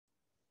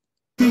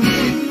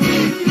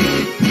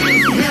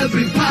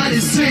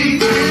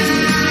sing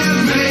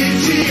M-A-G-A.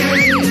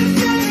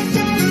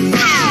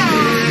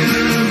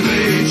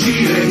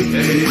 M-A-G-A.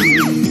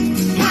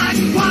 Black,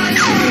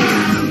 white,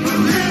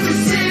 from every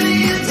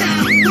city and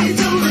town. We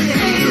don't let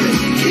haters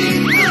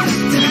keep us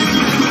down.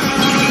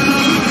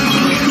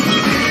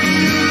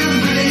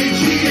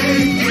 M-A-G-A.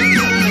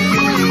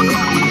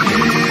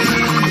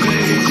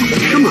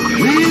 Come on,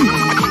 man.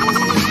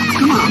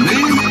 Come on,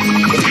 man.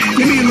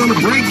 Give me a little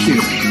break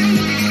here.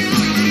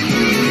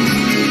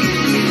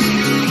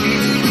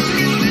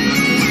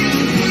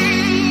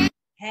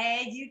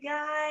 Hey, you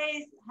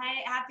guys.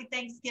 Hey, happy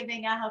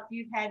Thanksgiving. I hope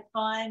you've had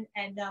fun.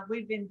 And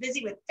we've been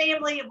busy with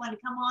family. I want to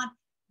come on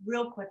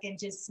real quick and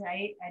just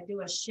say and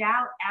do a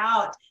shout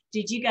out.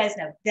 Did you guys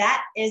know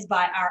that is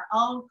by our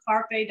own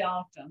Carpe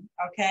Donktum?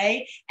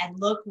 Okay. And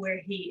look where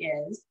he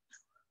is.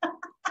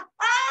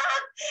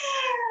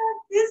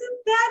 Isn't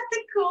that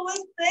the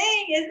coolest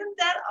thing? Isn't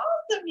that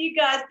awesome, you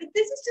guys? But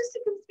this is just a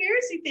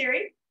conspiracy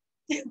theory.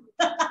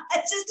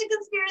 It's just a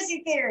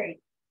conspiracy theory.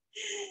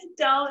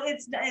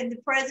 And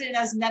the president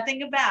knows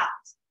nothing about,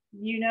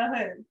 you know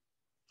who.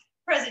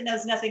 President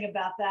knows nothing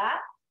about that.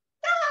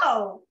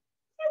 No,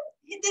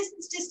 this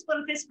is just one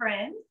of his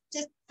friends.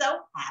 Just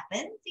so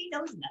happens he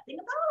knows nothing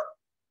about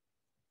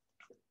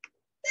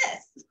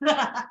this.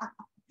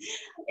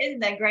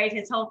 Isn't that great?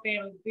 His whole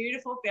family,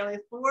 beautiful family,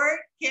 4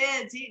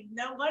 kids.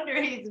 No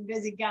wonder he's a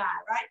busy guy,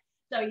 right?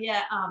 So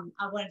yeah,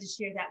 I wanted to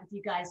share that with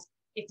you guys.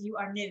 If you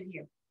are new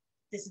here,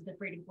 this is the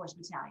Freedom Force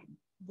Battalion.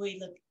 We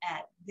look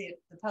at the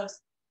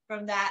post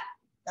from that.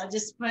 I'll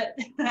just put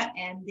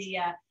and the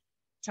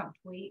Trump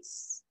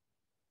tweets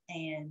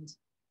and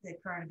the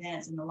current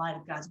events in the light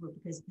of God's word,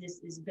 because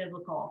this is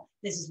biblical.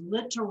 This is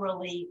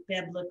literally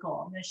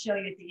biblical. I'm going to show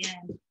you at the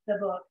end the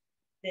book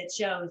that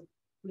shows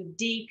we've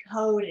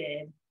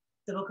decoded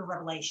the book of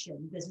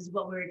Revelation. This is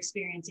what we're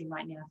experiencing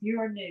right now. If you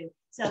are new,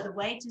 so the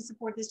way to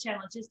support this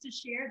channel is just to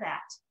share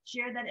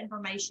that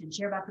information,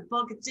 share about the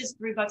book. It's just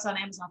 $3 on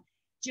Amazon,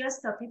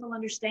 just so people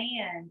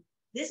understand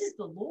this is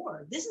the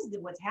Lord. This is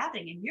what's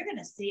happening. And you're going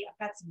to see, I've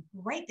got some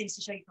great things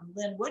to show you from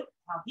Lynn Wood,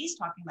 how he's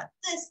talking about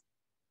this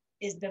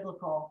is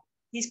biblical.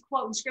 He's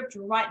quoting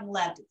scripture right and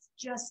left. It's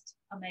just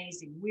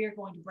amazing. We're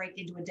going to break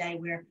into a day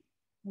where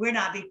we're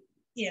not be,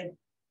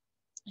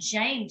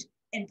 ashamed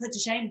and put to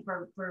shame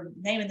for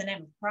naming the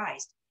name of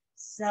Christ.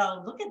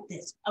 So look at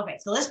this. Okay,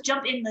 so let's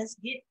jump in. Let's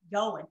get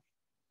going.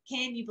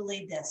 Can you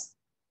believe this?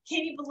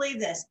 Can you believe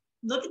this?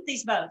 Look at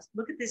these votes.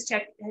 Look at this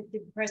check.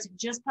 The president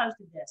just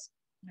posted this.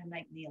 I'm going to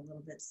make me a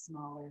little bit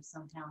smaller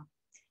sometime.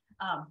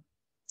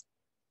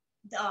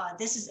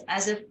 This is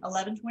as of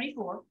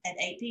 11:24 at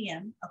 8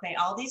 p.m. Okay,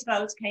 all these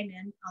votes came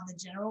in on the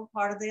general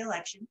part of the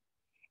election.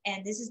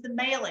 And this is the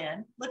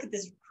mail-in. Look at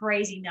these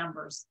crazy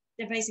numbers.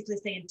 They're basically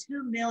saying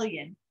 2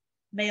 million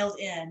mailed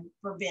in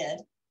for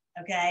bid,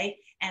 okay?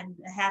 And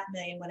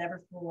 500,000,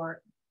 whatever,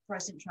 for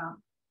President Trump.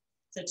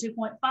 So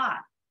 2.5,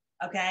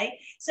 okay?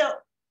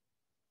 So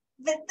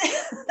they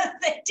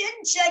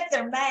didn't check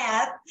their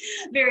math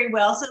very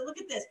well. So look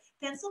at this.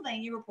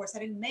 Pennsylvania reports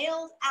having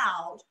mailed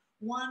out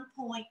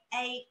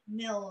 1.8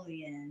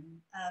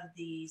 million of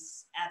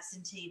these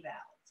absentee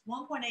ballots.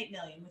 1.8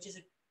 million, which is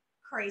a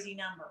crazy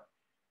number.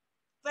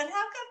 But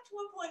how come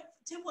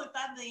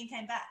 2.5 million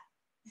came back?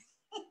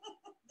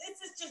 This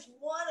is just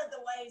one of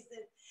the ways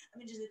that,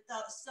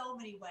 just so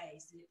many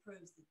ways that it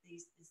proves that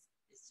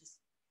it's just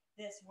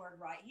this word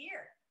right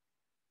here.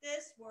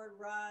 This word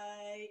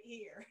right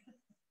here.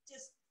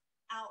 Just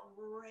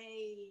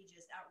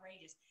outrageous.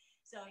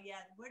 So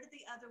yeah, where did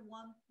the other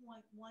 1.126,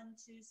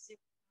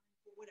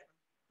 whatever,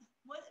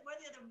 where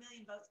did the other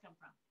million votes come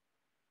from?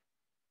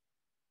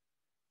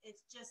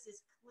 It's just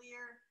as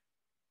clear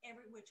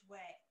every which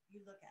way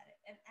you look at it.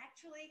 And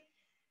actually,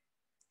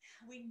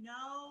 we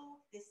know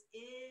this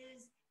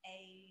is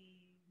a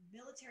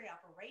military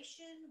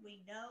operation.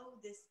 We know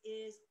this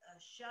is a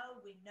show.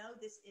 We know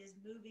this is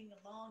moving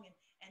along,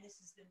 and this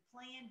has been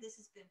planned. This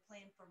has been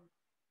planned from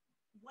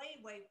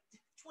way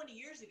 20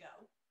 years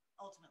ago,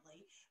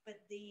 ultimately.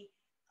 But the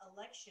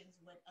elections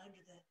went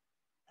under the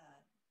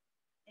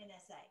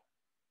NSA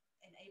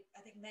in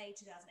I think May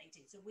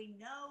 2018. So we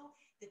know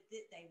that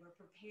they were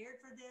prepared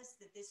for this,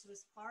 that this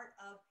was part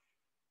of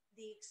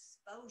the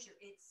exposure.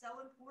 It's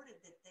so important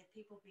that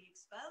people be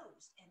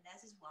exposed, and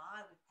this is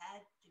why we've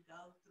had to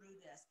go through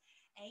this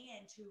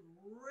and to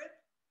rip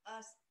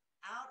us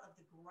out of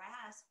the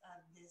grasp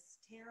of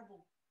this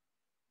terrible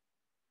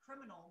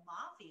criminal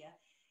mafia.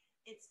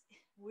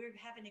 We're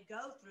having to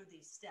go through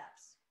these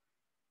steps.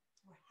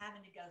 We're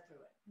having to go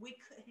through it.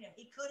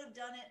 He could have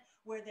done it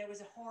where there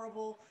was a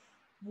horrible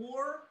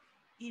war,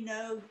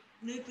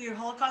 nuclear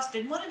holocaust.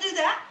 Didn't want to do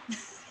that.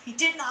 He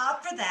didn't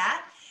opt for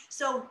that.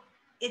 So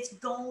it's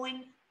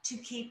going to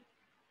keep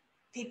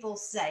people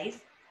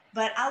safe.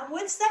 But I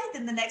would say that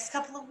in the next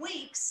couple of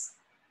weeks,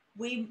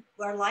 we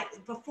are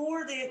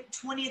before the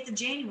 20th of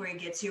January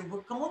gets here,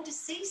 we're going to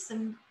see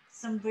some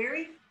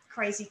very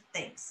crazy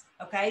things.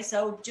 Okay.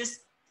 So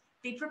just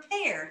be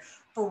prepared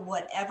for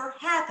whatever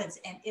happens.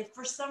 And if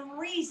for some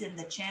reason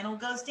the channel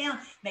goes down,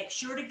 make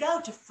sure to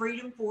go to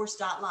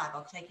freedomforce.live.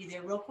 I'll take you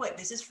there real quick.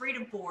 This is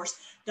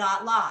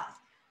freedomforce.live,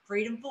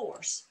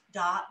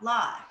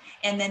 freedomforce.live.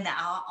 And then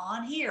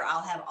on here,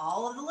 I'll have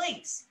all of the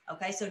links.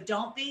 Okay. So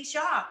don't be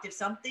shocked if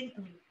something,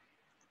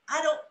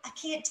 I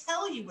can't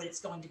tell you what it's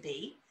going to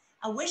be.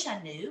 I wish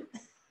I knew.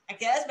 I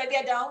guess maybe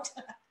I don't,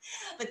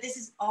 but this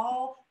is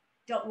all,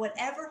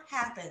 whatever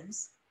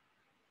happens,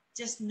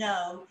 just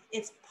know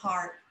it's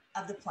part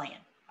of the plan.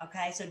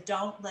 Okay. So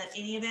don't let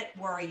any of it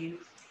worry you.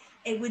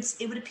 It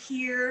would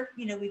appear,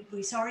 you know, we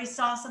already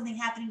saw something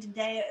happening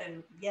today or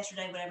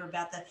yesterday, whatever,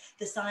 about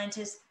the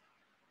scientists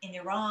in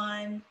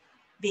Iran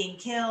being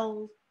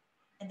killed,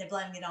 and they're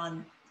blaming it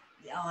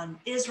on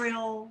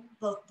Israel,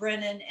 both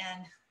Brennan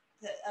and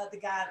the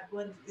guy,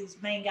 one of these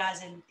main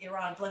guys in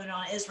Iran, blaming it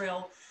on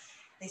Israel.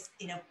 They,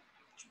 you know,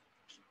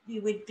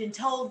 we'd been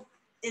told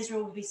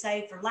Israel would be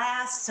saved for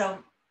last. So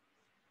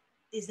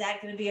is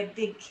that going to be a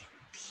big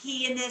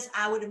key in this?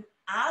 I would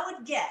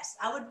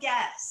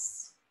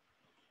guess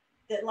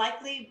that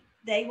likely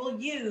they will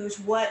use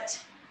what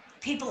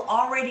people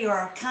already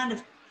are kind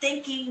of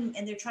thinking,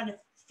 and they're trying to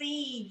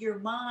feed your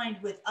mind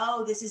with,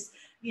 oh, this is,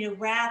 you know,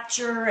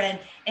 rapture, and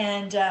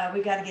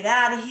we got to get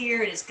out of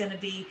here, and it's going to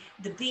be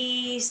the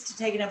beast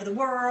taking over the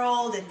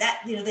world, and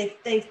that, you know,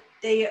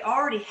 they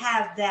already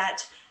have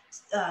that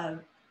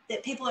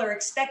that people are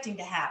expecting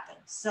to happen.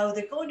 So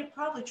they're going to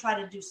probably try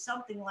to do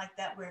something like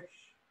that, where,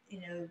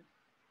 you know,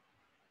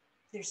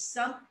 there's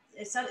some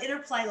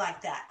interplay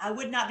like that. I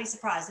would not be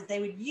surprised if they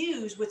would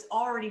use what's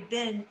already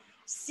been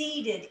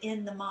seeded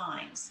in the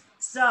minds.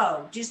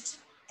 So just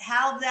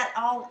how that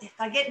all, if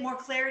I get more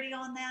clarity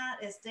on that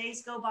as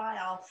days go by,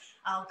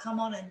 I'll come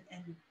on and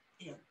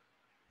you know,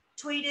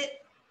 tweet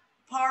it,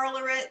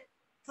 parlor it,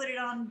 put it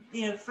on,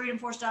 you know,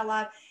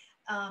 freedomforce.live.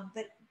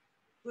 But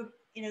we're,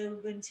 you know,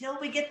 until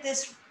we get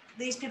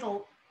these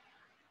people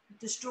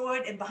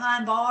destroyed and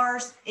behind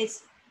bars,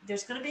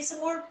 there's going to be some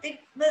more big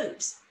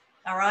moves.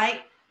 All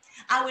right.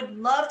 I would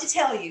love to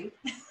tell you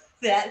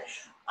that,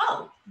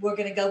 oh, we're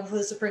going to go before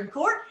the Supreme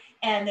Court,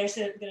 and they're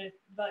going to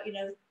vote,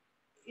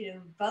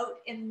 vote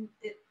and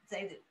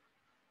say that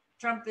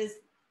Trump is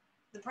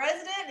the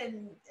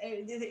president,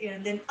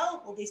 and then,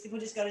 oh, well, these people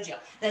just go to jail.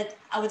 That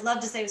I would love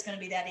to say it's going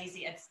to be that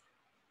easy.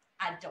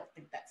 I don't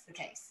think that's the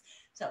case.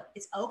 So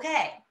it's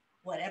okay.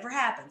 Whatever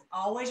happens,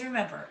 always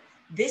remember,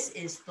 this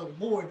is the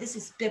Lord. This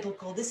is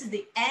biblical. This is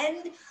the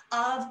end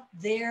of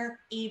their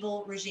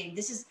evil regime.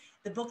 This is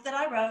the book that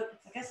I wrote,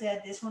 like I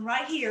said, this one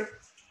right here.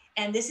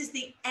 And this is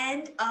the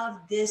end of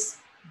this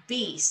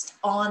beast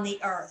on the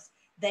earth.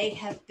 They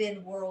have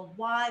been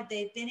worldwide.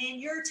 They've been in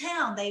your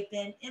town. They've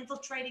been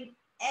infiltrating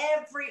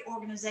every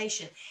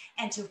organization.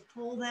 And to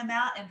pull them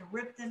out and to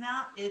rip them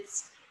out,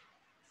 it's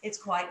a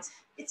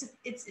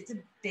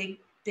big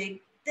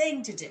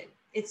thing to do.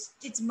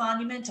 It's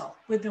monumental.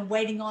 We've been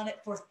waiting on it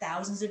for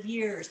thousands of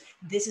years.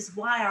 This is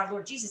why our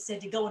Lord Jesus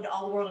said to go into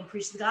all the world and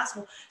preach the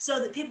gospel, so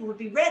that people would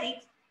be ready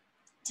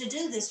to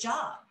do this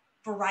job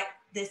for right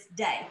this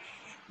day.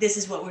 This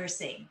is what we're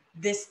seeing.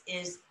 This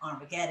is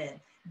Armageddon.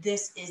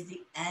 This is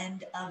the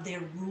end of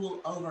their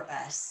rule over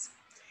us.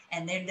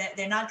 And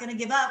they're not going to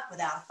give up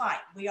without a fight.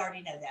 We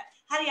already know that.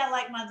 How do y'all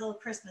like my little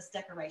Christmas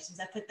decorations?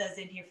 I put those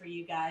in here for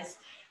you guys.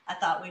 I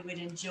thought we would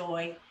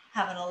enjoy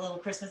having a little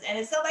Christmas. And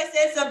if somebody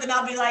says something,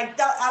 I'll be like,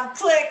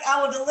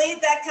 I will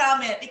delete that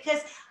comment,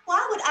 because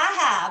why would I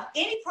have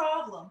any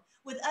problem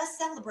with us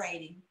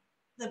celebrating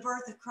the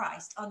birth of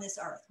Christ on this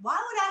earth? Why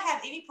would I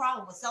have any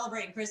problem with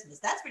celebrating Christmas?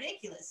 That's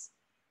ridiculous.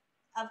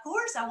 Of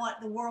course, I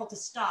want the world to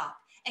stop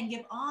and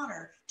give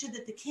honor to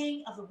that the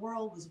King of the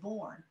world was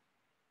born.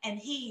 And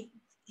he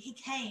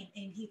came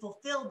and he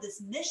fulfilled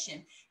this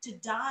mission to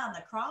die on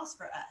the cross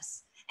for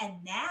us. And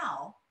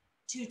now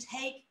to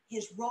take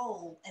his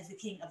role as the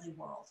King of the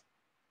world.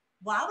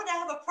 Why would I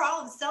have a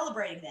problem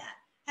celebrating that?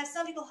 Have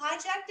some people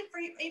hijacked it for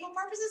evil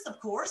purposes? Of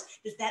course.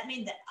 Does that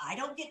mean that I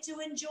don't get to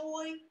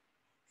enjoy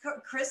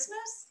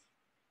Christmas?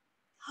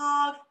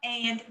 Hog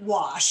and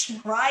wash,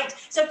 right?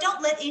 So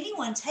don't let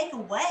anyone take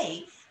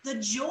away the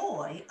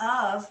joy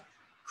of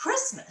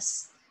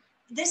Christmas.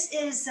 This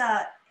is,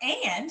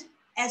 and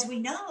as we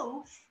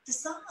know, the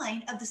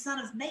sign of the Son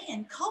of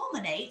Man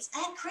culminates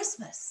at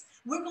Christmas.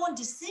 We're going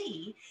to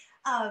see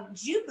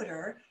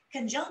Jupiter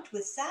conjunct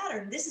with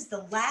Saturn. This is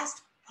the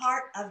last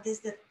part of this,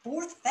 the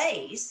fourth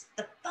phase,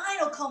 the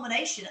final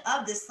culmination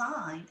of this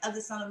sign of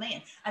the Son of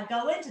Man. I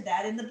go into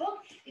that in the book.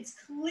 It's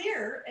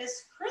clear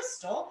as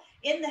crystal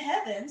in the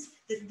heavens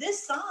that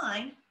this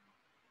sign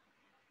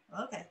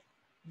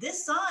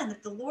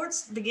that the Lord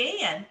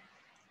began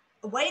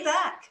way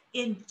back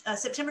in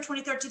September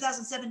 23rd,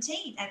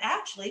 2017. And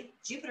actually,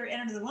 Jupiter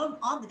entered the womb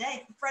on the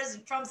day of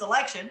President Trump's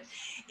election.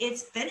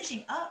 It's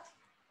finishing up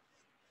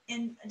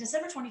in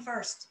December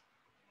 21st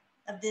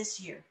of this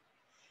year.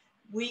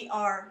 We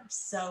are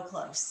so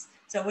close.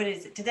 So what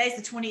is it? Today's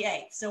the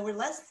 28th. So we're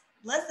less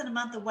than a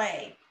month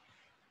away.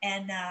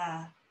 And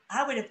I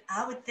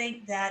would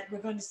think that we're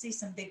going to see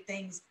some big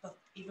things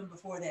even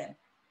before then.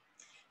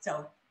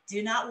 So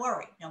do not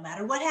worry. No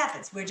matter what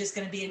happens, we're just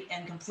going to be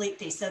in complete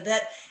peace. So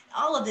that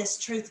all of this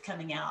truth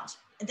coming out,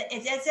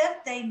 it's as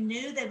if they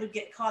knew they would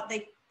get caught.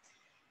 They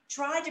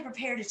tried to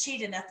prepare to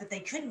cheat enough that they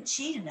couldn't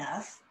cheat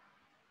enough.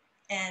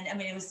 And I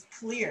mean, it was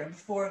clear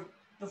before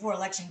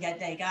election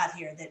day got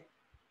here that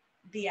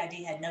BID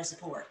had no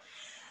support.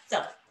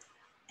 So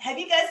have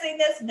you guys seen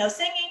this? No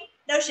singing,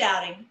 no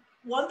shouting.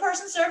 One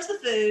person serves the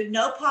food,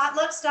 no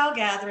potluck style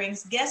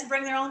gatherings, guests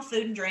bring their own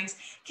food and drinks,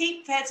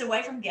 keep pets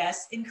away from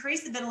guests,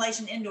 increase the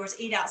ventilation indoors,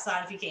 eat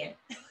outside if you can.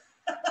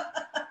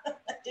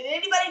 Did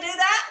anybody do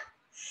that?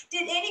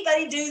 Did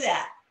anybody do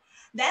that?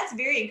 That's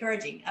very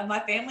encouraging. My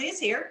family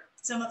is here.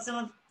 Some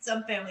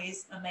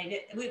families made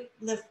it. We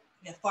live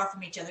far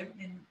from each other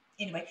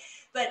anyway,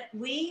 but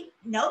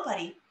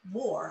nobody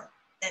wore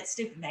that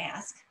stupid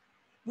mask.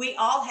 We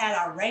all had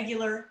our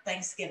regular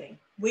Thanksgiving.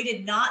 We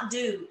did not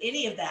do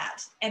any of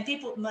that. And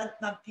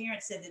my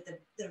parents said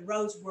that the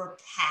roads were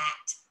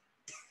packed.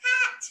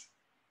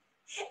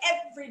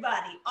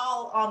 Everybody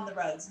all on the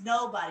roads.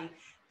 Nobody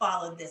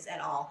followed this at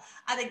all.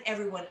 I think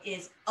everyone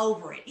is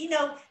over it.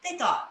 They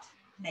thought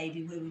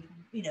maybe we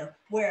would,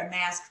 wear a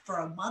mask for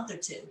a month or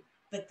two,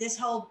 but this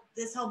whole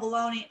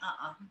baloney,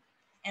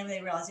 And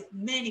they realized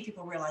many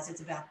people realize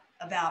it's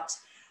about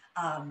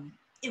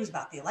it was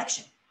about the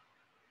election.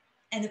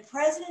 And the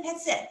president had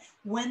said,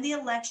 when the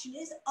election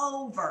is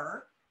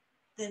over,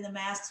 then the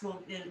masks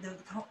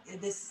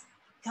this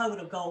COVID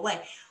will go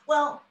away.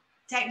 Well,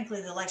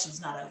 technically the election's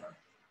not over.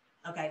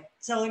 Okay,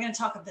 so we're going to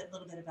talk a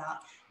little bit about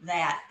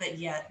that. But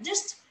yeah,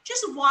 just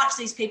watch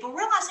these people,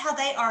 realize how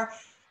they are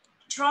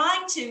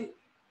trying to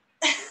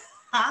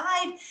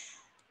hide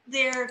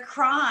their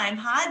crime,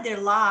 hide their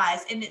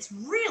lies, and it's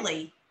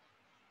really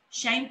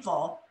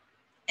shameful.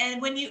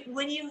 And when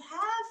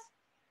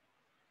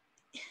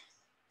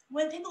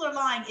people are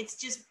lying, it's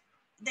just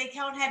they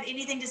don't have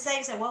anything to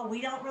say. So, well,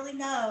 we don't really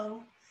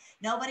know.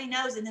 Nobody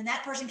knows. And then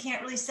that person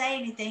can't really say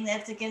anything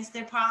that's against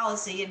their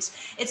policy.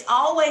 It's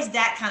always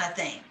that kind of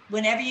thing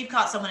whenever you've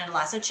caught someone in a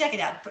lie. So check it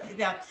out.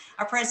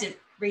 Our president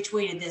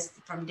retweeted this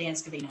from Dan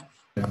Scavino.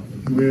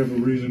 Do we have a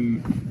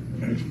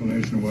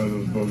explanation of why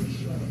those votes?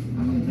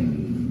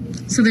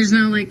 So there's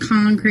no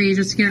concrete,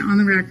 just to get it on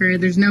the record,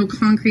 there's no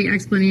concrete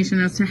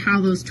explanation as to how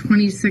those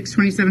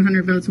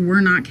 2,700 votes were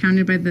not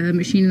counted by the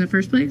machine in the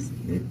first place?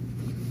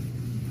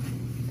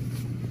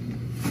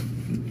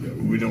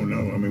 We don't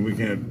know. I mean, we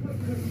can't,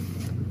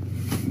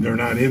 they're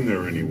not in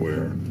there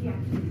anywhere.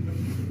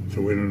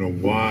 So we don't know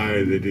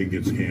why they didn't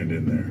get scanned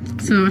in there.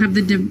 So have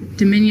the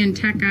Dominion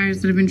tech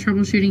guys that have been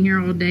troubleshooting here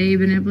all day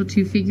been able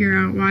to figure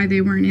out why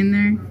they weren't in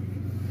there?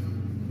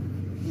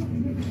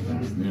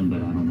 But I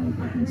don't know if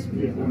I can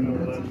speak for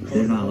them.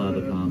 They're not allowed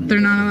to comment. They're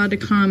not allowed to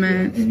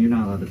comment. And you're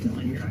not allowed to tell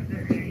me.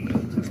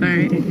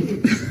 Sorry.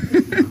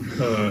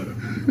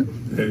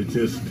 It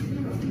just...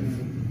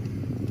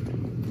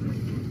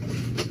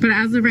 But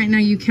as of right now,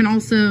 you can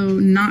also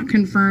not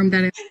confirm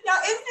that it... Now,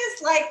 isn't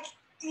this like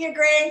your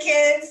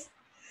grandkids?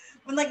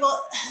 When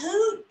well,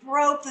 who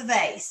broke the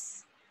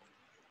vase?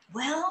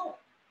 Well,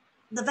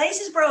 the vase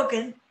is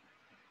broken,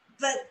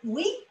 but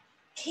we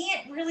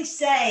can't really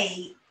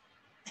say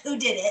who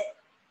did it.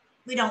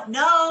 We don't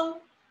know.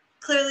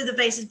 Clearly the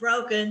vase is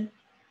broken,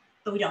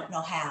 but we don't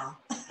know how.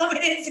 I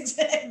mean, it's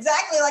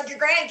exactly like your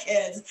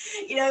grandkids,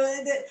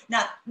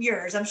 not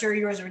yours. I'm sure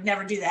yours would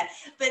never do that.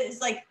 But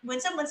it's like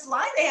when someone's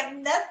lying, they have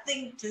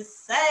nothing to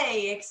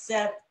say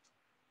except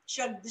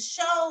shrug the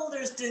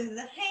shoulders, do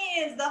the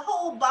hands, the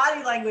whole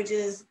body language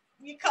is,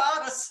 you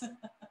caught us.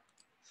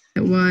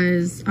 It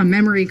was a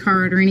memory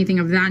card or anything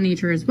of that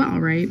nature as well,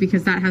 right?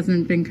 Because that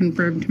hasn't been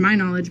confirmed to my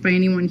knowledge by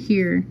anyone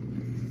here.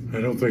 I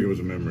don't think it was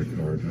a memory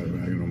card. I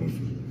can almost...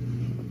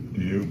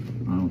 Do you?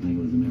 I don't think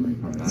it was a memory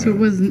card. So it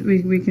wasn't.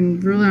 We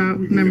can rule out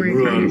memory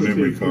card. Rule out a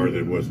memory card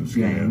that wasn't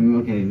scanned. Yeah,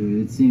 okay.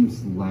 It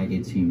seems like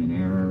it's human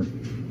error.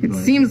 It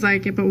seems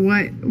like it, but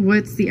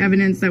what's the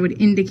evidence that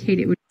would indicate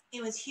it would?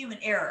 It was human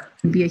error.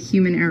 Be a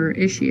human error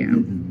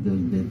issue.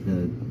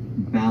 The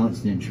ballots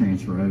didn't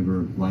transfer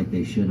over like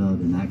they should have,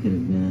 and that could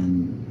have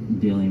been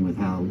dealing with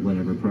how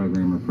whatever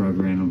programmer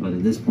programmed them. But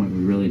at this point,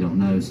 we really don't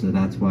know, so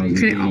that's why you're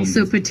could it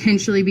also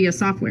potentially be a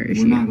software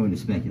issue? We're not going to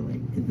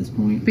speculate at this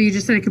point. But you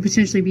just said it could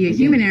potentially be a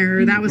human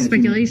error. That was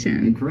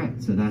speculation.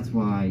 Correct. So that's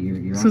why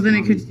you're so asking then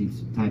it could,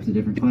 these types of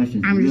different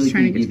questions. I'm just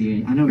trying to give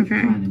you. I know what you're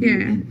trying to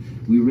do,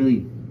 and we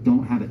really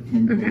don't have it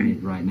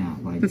pinpointed right now.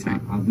 That's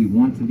fine. We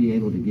want to be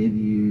able to give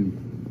you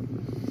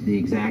the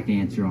exact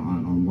answer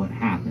on what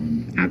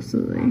happened.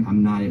 Absolutely.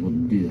 I'm not able to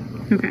do that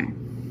right now.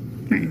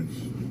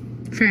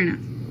 Right. Fair enough.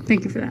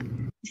 Thank you for that.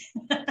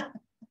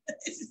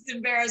 This is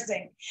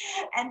embarrassing.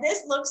 And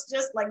this looks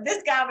just like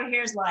this guy over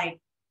here is like,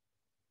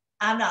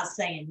 I'm not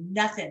saying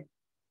nothing.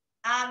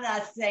 I'm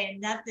not saying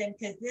nothing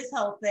because this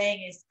whole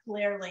thing is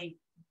clearly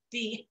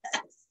BS.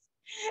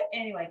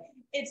 Anyway,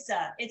 it's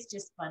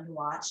just fun to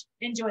watch.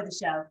 Enjoy the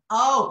show.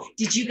 Oh,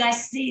 did you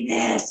guys see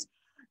this?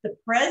 The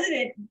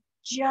president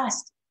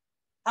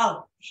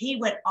he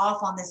went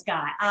off on this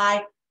guy.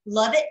 I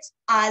love it.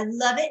 I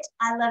love it.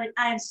 I love it.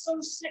 I am so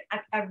sick.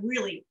 I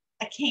really,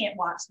 I can't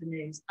watch the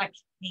news. I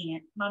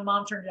can't. My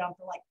mom turned it on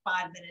for like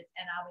 5 minutes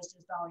and I was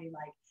just already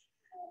like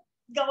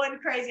going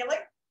crazy. I'm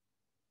like,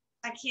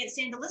 I can't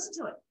stand to listen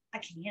to it. I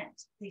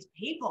can't. These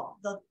people,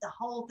 the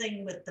whole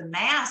thing with the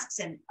masks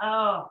and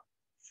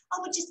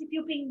but just if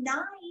you're being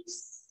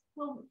nice,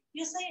 well,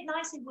 you say it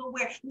nicely, we'll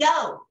wear.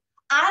 No,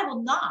 I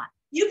will not.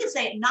 You can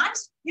say it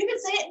nice. You can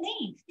say it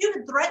mean. You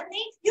can threaten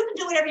me. You can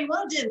do whatever you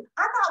want to do.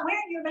 I'm not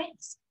wearing your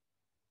mask.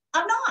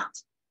 I'm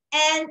not.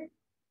 And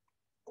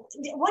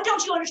what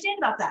don't you understand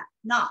about that?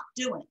 Not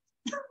doing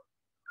it.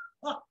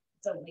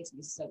 So it makes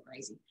me so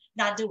crazy.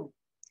 Not doing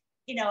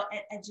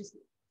it. And just,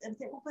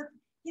 but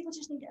people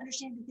just need to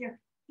understand that they're,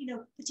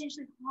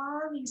 potentially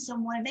harming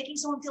someone and making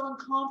someone feel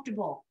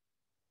uncomfortable.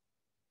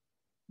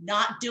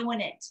 Not doing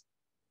it.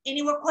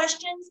 Any more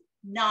questions?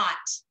 Not.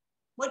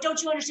 What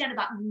don't you understand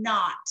about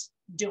not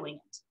doing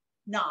it?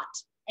 Not.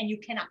 And you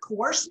cannot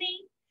coerce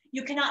me.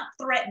 You cannot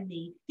threaten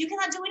me. You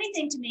cannot do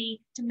anything to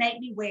me to make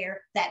me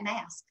wear that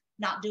mask.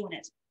 Not doing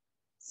it.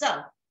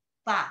 So,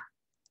 bye.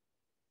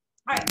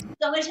 All right. So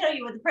I'm going to tell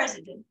you what the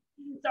president did.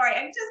 Sorry,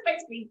 it just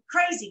makes me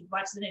crazy to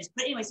watch the news.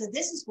 But anyway, so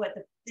this is what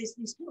these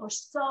people are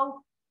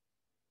so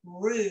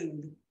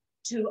rude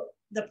to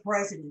the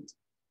president.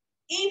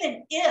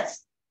 Even if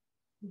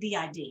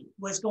BID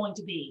was going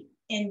to be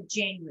in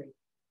January,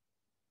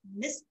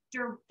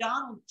 Mr.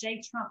 Donald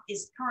J. Trump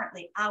is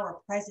currently our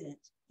president.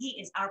 He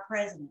is our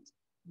president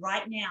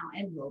right now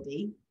and will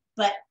be.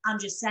 But I'm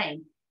just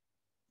saying,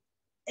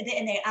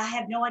 I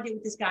have no idea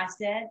what this guy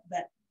said,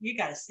 but you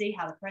got to see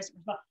how the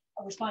president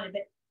responded.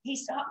 But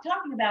he's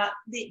talking about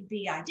the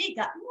BID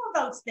got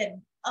more votes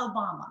than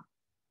Obama.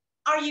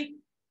 Are you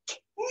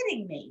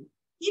kidding me?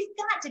 You've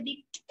got to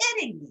be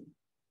kidding me.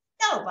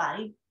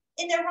 Nobody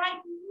in their right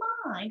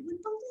mind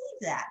would believe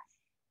that.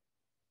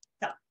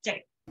 So, check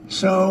it.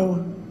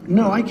 So,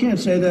 no, I can't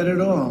say that at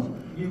all.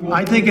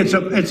 I think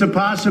it's a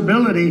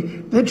possibility.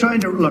 They're trying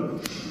to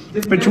look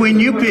between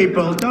you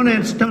people. Don't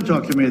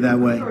talk to me that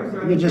way.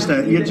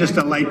 You're just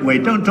a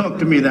lightweight. Don't talk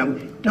to me that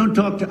way.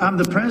 I'm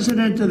the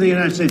president of the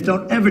United States.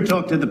 Don't ever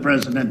talk to the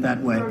president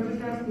that way. All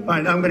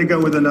right, I'm going to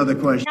go with another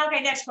question.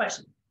 Okay, next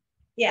question.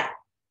 Yeah.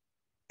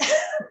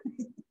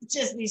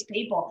 Just these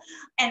people.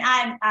 And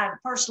I'm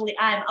personally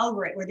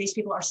over it where these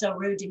people are so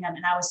rude to him.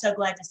 And I was so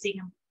glad to see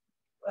him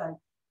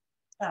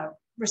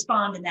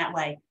respond in that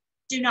way.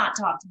 Do not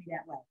talk to me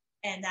that way.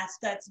 And that's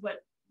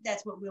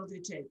what we'll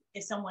do too.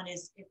 If someone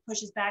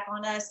pushes back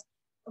on us,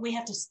 we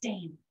have to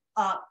stand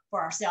up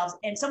for ourselves.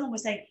 And someone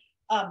was saying,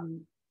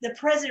 the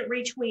president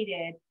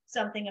retweeted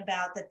something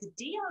about that the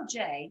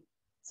DOJ,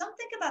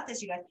 think about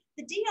this, you guys,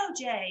 the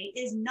DOJ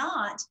is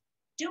not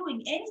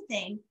doing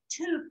anything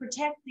to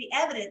protect the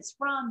evidence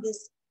from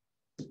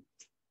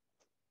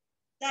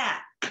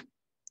that.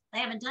 They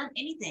haven't done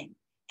anything.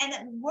 And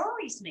that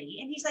worries me.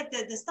 And he's like,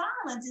 the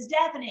silence is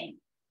deafening.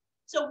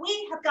 So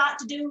we have got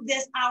to do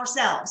this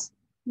ourselves.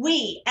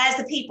 We, as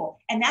the people.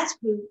 And that's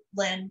who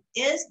Lynn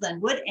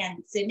Wood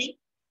and Sydney.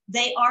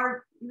 They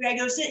are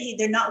regular citizens.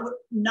 They're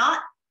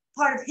not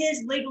part of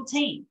his legal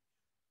team.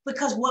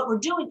 Because what we're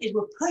doing is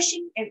we're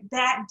pushing it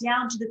back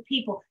down to the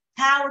people,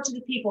 power to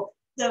the people.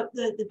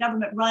 The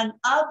government run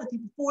of the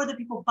people, for the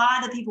people, by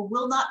the people,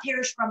 will not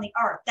perish from the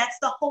earth. That's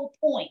the whole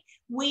point.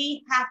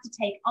 We have to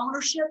take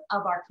ownership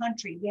of our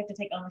country. We have to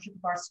take ownership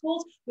of our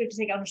schools. We have to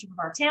take ownership of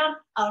our town,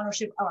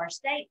 ownership of our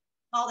state,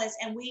 all this.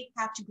 And we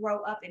have to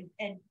grow up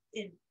and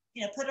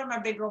put on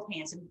our big girl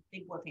pants and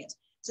big boy pants.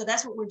 So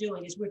that's what we're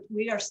doing is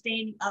we are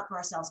standing up for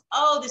ourselves.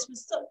 Oh, this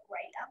was so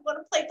great. I'm going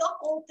to play the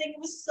whole thing. It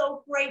was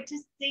so great to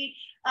see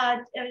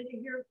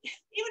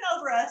even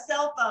over a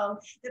cell phone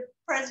that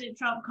President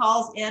Trump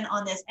calls in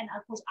on this. And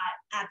of course,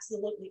 I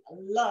absolutely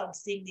love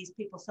seeing these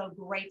people so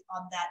great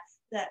on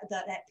that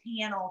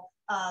panel,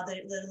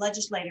 the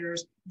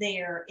legislators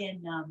there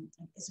in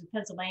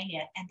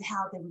Pennsylvania, and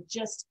how they were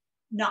just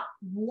not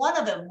one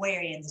of them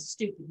wearing the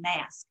stupid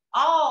mask,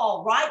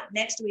 all right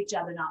next to each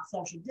other, not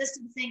social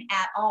distancing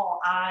at all.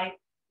 I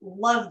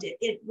loved it.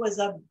 It was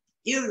a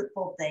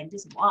beautiful thing.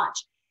 Just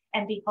watch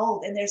and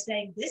behold. And they're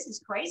saying, this is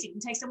crazy. You can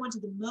take someone to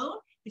the moon,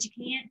 but you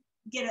can't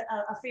get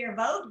a fair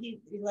vote.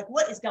 You're like,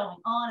 what is going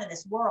on in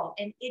this world?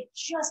 And it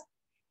just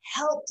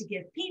helped to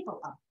give people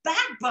a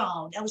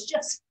backbone. It was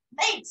just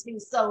makes me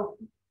so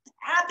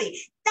happy.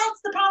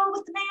 That's the problem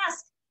with the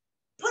mask.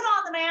 Put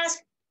on the mask,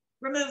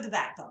 remove the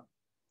backbone.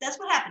 That's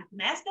what happens. The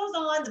mask goes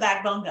on, the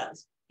backbone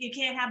goes. You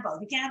can't have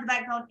both. You can't have the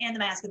backbone and the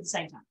mask at the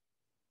same time.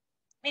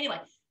 Anyway,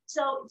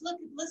 so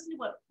listen to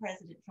what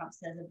President Trump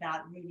says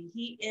about Rudy.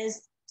 He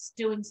is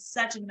doing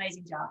such an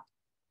amazing job.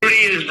 Rudy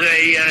is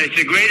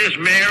the greatest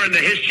mayor in the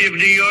history of New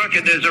York,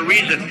 and there's a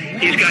reason.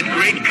 He's got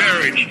great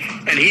courage,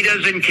 and he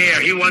doesn't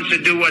care. He wants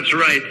to do what's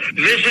right.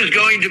 This is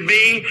going to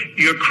be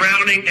your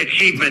crowning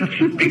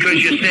achievement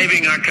because you're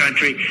saving our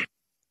country.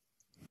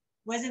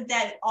 Wasn't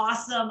that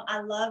awesome?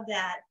 I love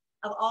that.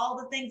 Of all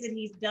the things that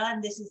he's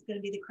done, this is going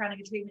to be the crowning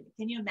achievement.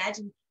 Can you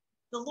imagine?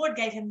 The Lord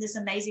gave him this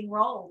amazing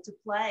role to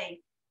play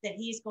that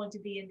he's going to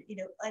be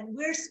in, and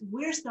we're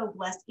so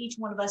blessed, each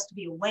one of us, to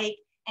be awake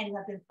and to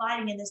have been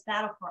fighting in this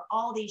battle for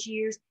all these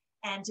years.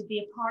 and to be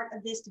a part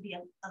of this, to be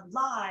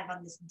alive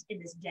on this in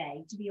this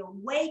day, to be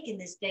awake in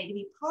this day, to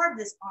be part of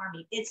this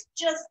army. It's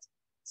just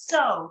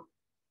so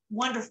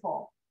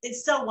wonderful.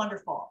 It's so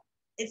wonderful.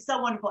 It's so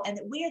wonderful. And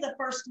that we are the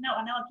first to know.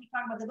 I know I keep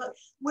talking about the book.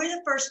 We're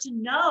the first to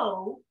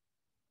know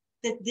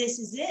that this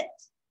is it,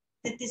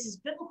 that this is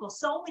biblical.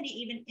 So many,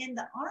 even in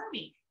the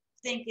army,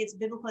 think it's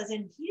biblical as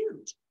in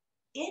huge.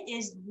 It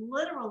is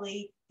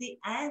literally the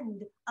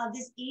end of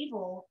this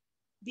evil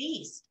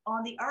beast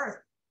on the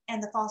earth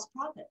and the false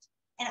prophet.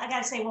 And I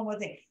got to say one more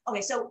thing.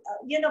 Okay, so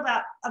you know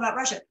about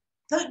Russia.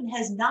 Putin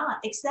has not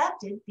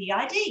accepted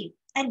BID,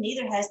 and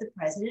neither has the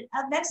president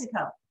of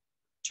Mexico.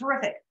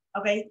 Terrific.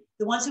 Okay,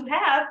 the ones who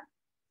have,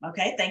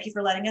 okay, thank you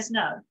for letting us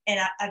know. And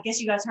I guess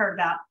you guys heard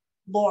about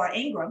Laura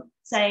Ingraham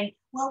saying,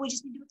 well, we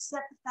just need to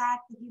accept the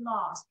fact that he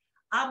lost.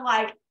 I'm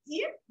like,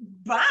 yeah,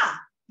 bye,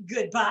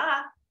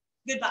 goodbye.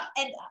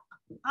 And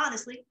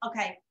honestly,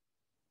 okay,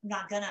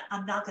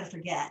 I'm not gonna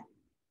forget.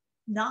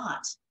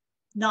 Not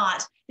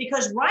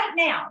because right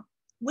now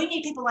we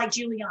need people like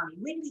Giuliani.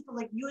 We need people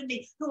like you and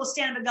me who will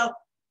stand up and go,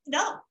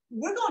 no,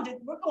 we're going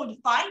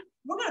to fight.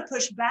 We're going to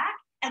push back,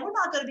 and we're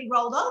not going to be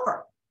rolled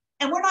over.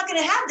 And we're not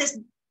going to have this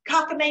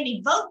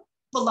cockamamie vote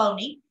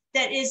baloney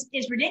that is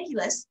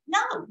ridiculous. No,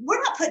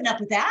 we're not putting up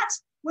with that.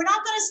 We're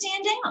not going to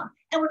stand down,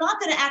 and we're not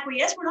going to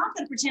acquiesce. We're not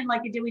going to pretend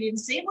like we didn't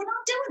see it. We're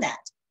not doing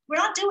that. We're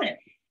not doing it.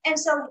 And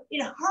so,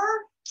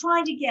 her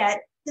trying to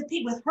get the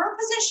people with her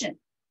position,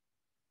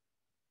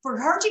 for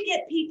her to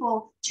get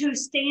people to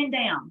stand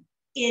down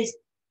is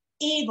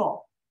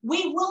evil.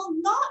 We will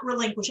not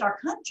relinquish our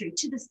country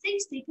to the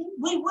CCP.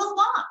 We will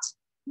not.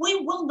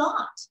 We will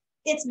not.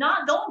 It's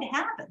not going to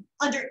happen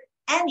under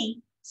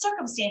any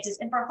circumstances.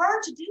 And for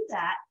her to do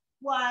that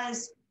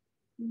was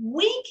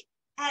weak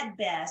at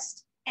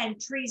best and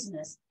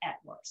treasonous at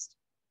worst.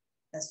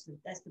 That's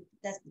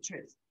the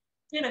truth.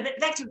 But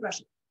back to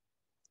Russia.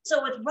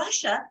 So with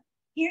Russia,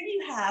 here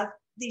you have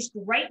these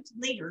great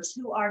leaders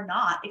who are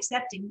not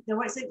accepting. They're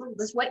saying,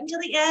 let's wait until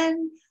the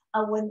end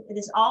when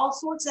this all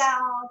sorts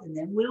out, and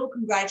then we'll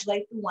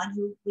congratulate the one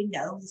who we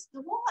know is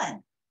the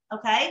one.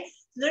 Okay?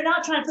 So they're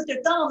not trying to put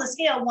their thumb on the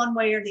scale one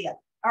way or the other.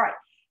 All right.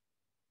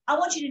 I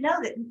want you to know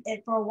that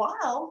for a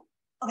while,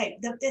 okay,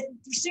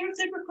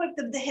 super quick,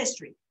 the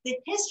history. The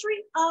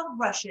history of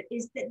Russia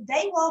is that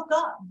they woke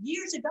up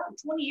years ago,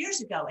 20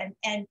 years ago,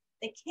 and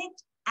they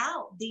kicked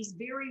out these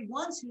very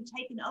ones who've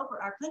taken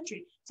over our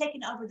country,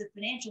 taken over the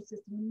financial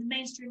system and the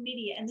mainstream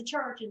media and the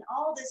church and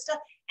all this stuff,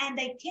 and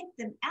they kicked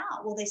them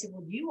out. Well, they said,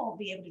 well, you won't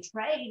be able to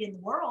trade in the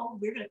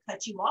world. We're going to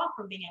cut you off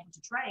from being able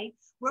to trade.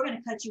 We're going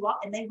to cut you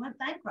off, and they went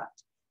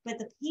bankrupt. But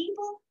the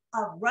people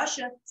of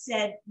Russia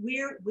said,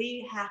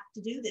 we have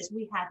to do this.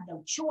 We have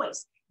no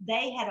choice.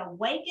 They had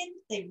awakened.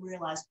 They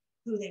realized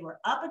who they were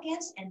up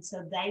against, and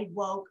so they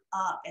woke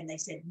up and they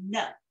said,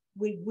 no,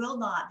 we will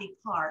not be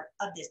part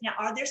of this. Now,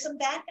 are there some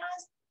bad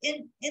guys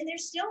in there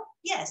still?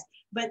 Yes.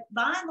 But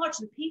by and large,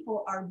 the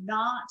people are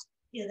not,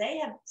 they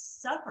have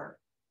suffered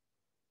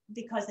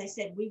because they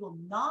said, we will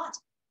not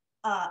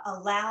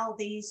allow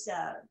these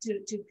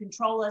to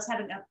control us.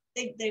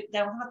 They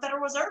don't have a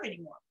Federal Reserve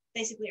anymore,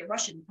 basically a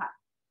Russian type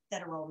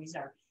Federal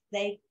Reserve.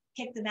 They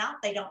kicked them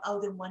out. They don't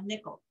owe them one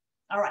nickel.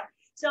 All right.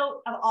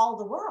 So of all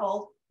the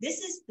world, this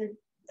is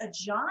a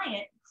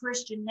giant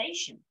Christian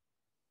nation.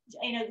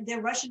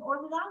 They're Russian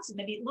Orthodox.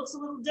 Maybe it looks a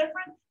little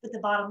different, but the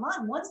bottom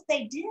line, once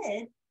they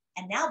did,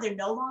 and now they're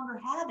no longer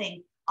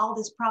having all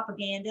this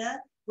propaganda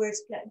where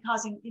it's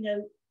causing,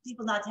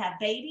 people not to have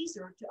babies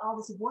or to all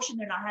this abortion.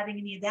 They're not having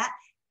any of that.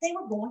 They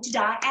were going to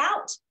die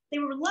out. They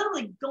were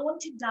literally going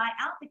to die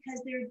out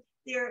because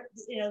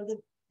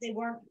they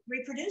weren't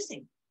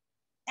reproducing.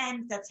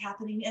 And that's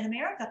happening in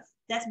America.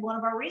 That's one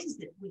of our reasons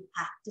that we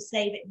have to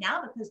save it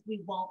now, because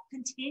we won't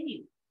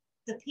continue.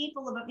 The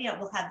people of,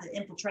 we'll have the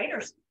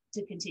infiltrators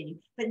to continue,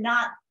 but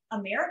not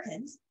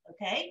Americans.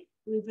 Okay,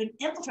 we've been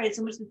infiltrated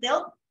so much that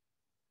they'll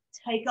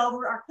take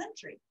over our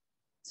country.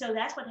 So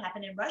that's what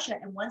happened in Russia.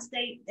 And once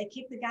they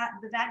kick the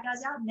bad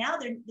guys out, now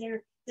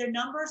their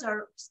numbers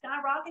are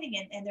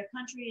skyrocketing, and their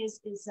country is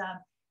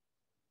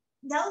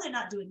no, they're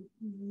not doing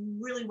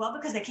really well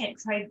because they can't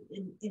trade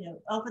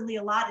openly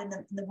a lot in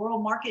the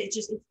world market.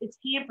 It's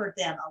hampered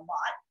them a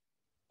lot,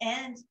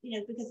 and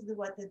because of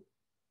what the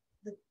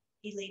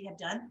elite have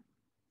done.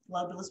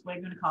 Globalists, what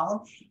you're going to call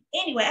them.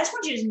 Anyway, I just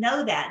want you to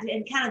know that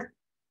and kind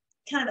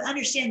of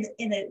understand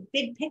in the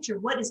big picture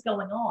what is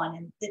going on,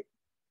 and that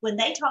when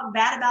they talk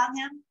bad about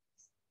him,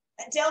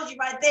 it tells you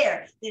right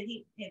there that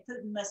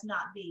Putin must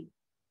not be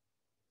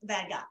a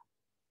bad guy.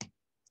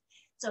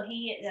 So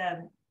we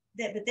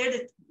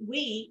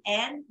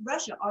and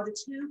Russia are the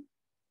two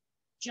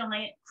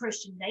giant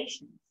Christian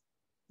nations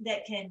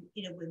that can,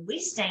 when we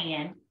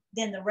stand,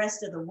 then the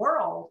rest of the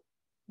world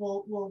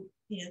will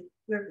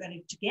we're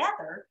going to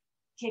together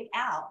kick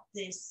out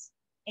this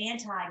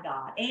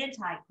anti-God,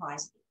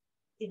 anti-Christ,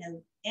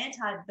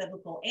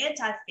 anti-biblical,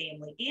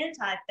 anti-family,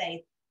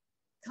 anti-faith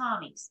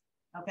commies.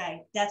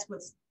 Okay, that's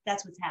what's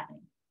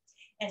happening.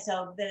 And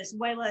so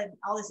Venezuela and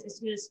all this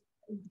is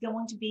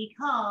going to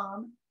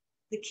become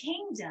the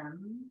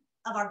kingdom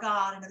of our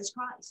God and of his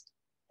Christ,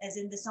 as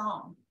in the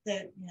song,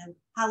 the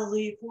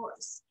Hallelujah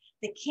chorus.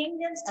 The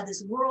kingdoms of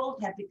this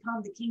world have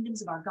become the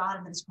kingdoms of our God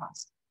and of his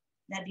Christ.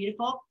 Isn't that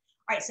beautiful? All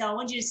right, so I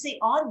want you to see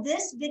on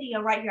this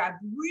video right here, I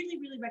really,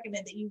 really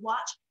recommend that you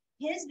watch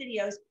his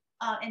videos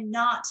and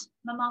not,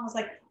 my mom was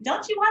like,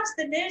 don't you watch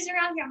the news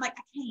around here? I'm like,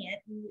 I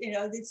can't,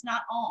 it's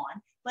not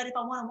on. But if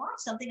I want to watch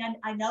something,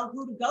 I know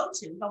who to go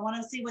to. If I want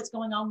to see what's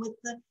going on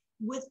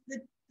with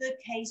the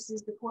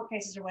cases, the court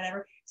cases or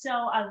whatever. So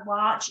I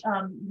watch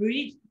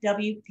Rudy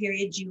W.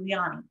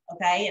 Giuliani,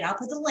 okay? And I'll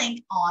put the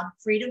link on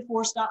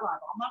freedomforce.live.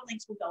 All my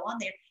links will go on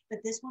there. But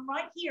this one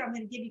right here, I'm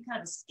going to give you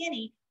kind of a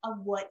skinny of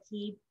what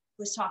he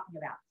was talking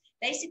about.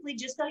 Basically,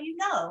 just so you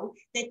know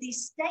that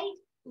these state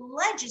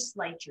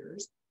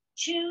legislatures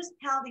choose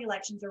how the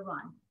elections are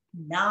run,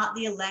 not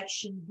the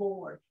election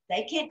board.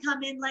 They can't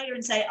come in later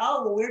and say,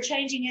 oh, well, we're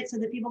changing it so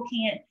that people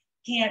can't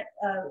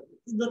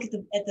look at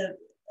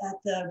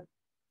the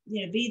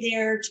be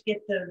there to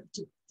get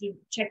to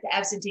check the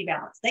absentee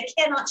ballots. They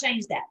cannot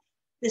change that.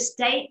 The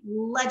state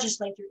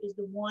legislature is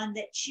the one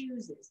that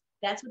chooses.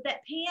 That's what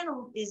that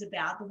panel is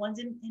about. The ones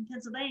in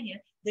Pennsylvania,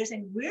 they're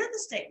saying we're the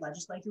state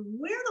legislature.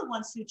 We're the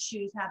ones who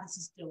choose how this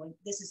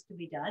is to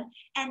be done.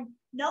 And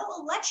no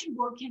election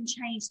board can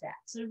change that.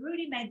 So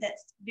Rudy made that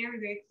very,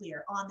 very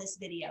clear on this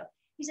video.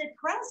 He said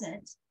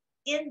present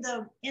in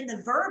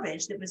the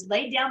verbiage that was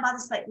laid down by the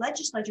state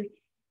legislature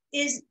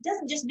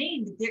doesn't just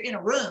mean that they're in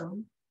a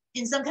room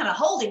in some kind of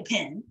holding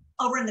pen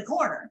over in the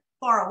corner,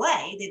 far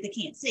away that they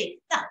can't see.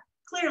 No,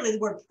 clearly the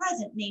word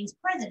present means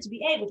present to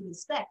be able to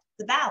inspect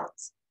the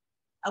ballots,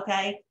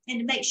 okay? And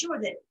to make sure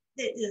that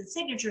the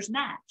signatures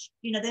match.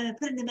 They're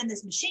putting them in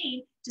this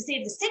machine to see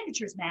if the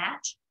signatures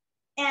match.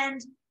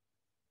 And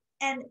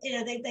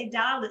they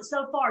dialed it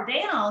so far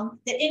down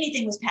that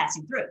anything was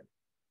passing through.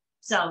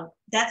 So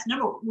that's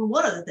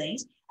one of the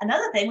things.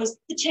 Another thing was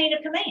the chain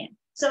of command.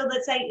 So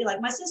let's say, like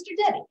my sister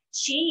Debbie,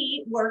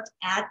 she worked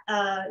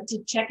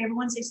to check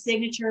everyone's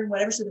signature and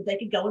whatever so that they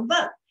could go and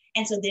vote.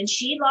 And so then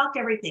she locked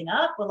everything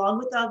up along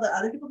with all the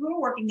other people who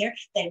were working there.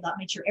 They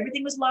made sure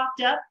everything was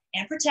locked up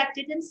and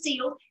protected and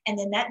sealed. And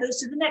then that goes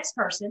to the next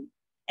person.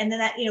 And then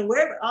that,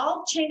 wherever,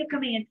 all chain of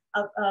command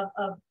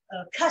of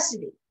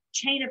custody,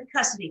 chain of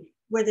custody,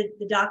 where the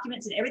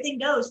documents and everything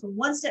goes from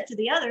one step to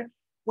the other.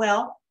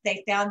 Well,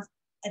 they found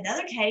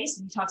another case,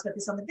 and he talks about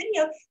this on the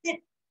video, that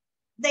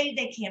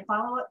they can't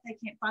follow it. They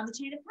can't find the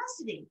chain of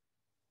custody.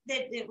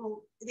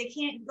 They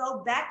can't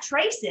go back,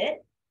 trace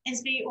it and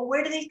see, well,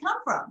 where do these come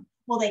from?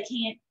 Well, they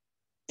can't.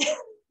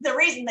 The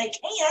reason they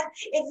can't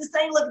is the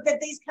same look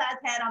that these guys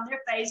had on their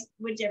face,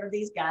 wherever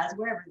it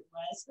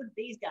was, with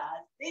these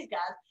guys,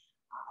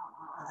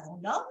 I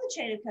don't know the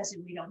chain of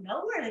custody. We don't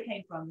know where they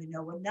came from.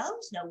 No one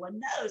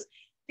knows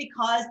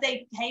because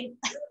they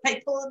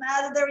pull them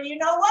out of their,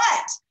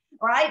 what,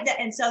 right?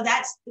 And so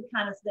that's the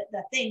kind of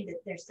the thing that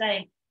they're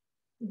saying.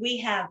 We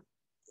have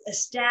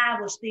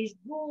established these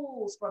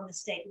rules from the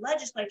state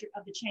legislature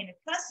of the chain of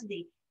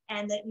custody,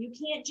 and that you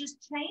can't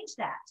just change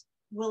that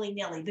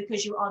willy-nilly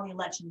because you're on the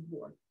election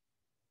board.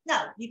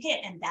 No, you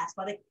can't. And that's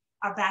why they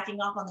are backing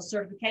off on the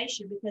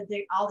certification, because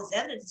all this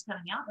evidence is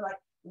coming out. They're like,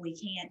 we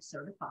can't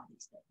certify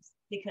these things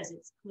because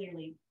it's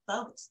clearly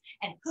bogus.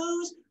 And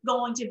who's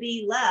going to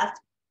be left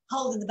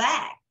holding the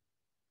bag?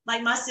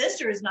 Like my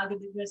sister is not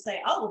going to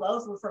say, oh, well,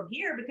 those were from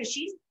here, because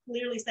she's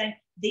clearly saying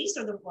these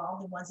are the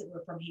only ones that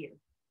were from here,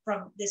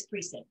 from this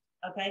precinct.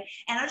 Okay.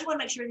 And I just want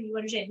to make sure that you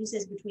understand. He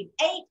says between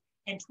 8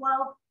 and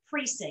 12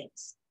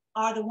 precincts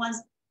are the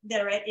ones that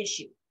are at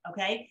issue.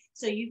 Okay.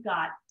 So you've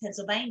got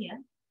Pennsylvania.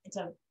 And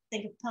so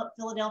think of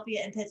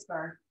Philadelphia and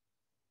Pittsburgh.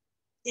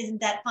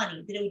 Isn't that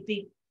funny that it would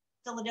be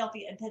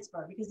Philadelphia and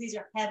Pittsburgh? Because these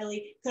are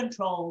heavily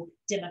controlled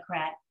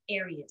Democrat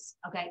areas.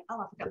 Okay.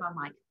 Oh, I forgot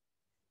my mic.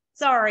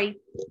 Sorry.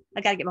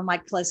 I got to get my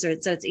mic closer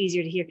so it's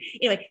easier to hear.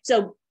 Anyway,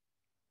 so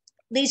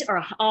these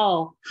are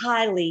all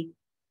highly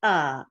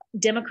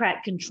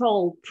Democrat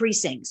controlled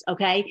precincts.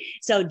 Okay.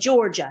 So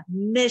Georgia,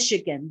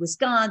 Michigan,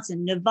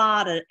 Wisconsin,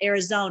 Nevada,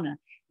 Arizona,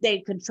 they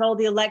control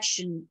the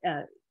election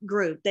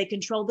group. They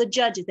control the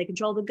judges. They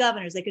control the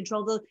governors. They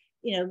control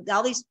the,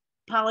 all these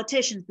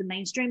politicians, the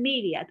mainstream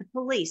media, the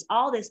police,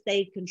 all this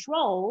they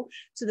control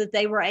so that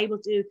they were able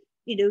to,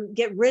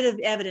 get rid of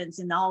evidence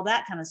and all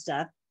that kind of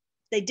stuff.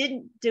 They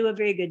didn't do a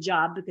very good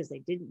job because they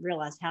didn't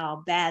realize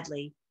how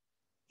badly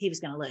he was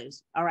going to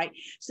lose. All right.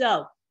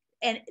 So,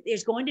 and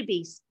there's going to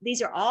be,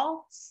 these are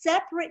all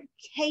separate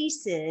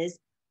cases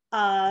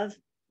of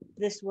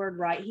this word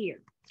right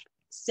here,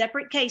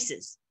 separate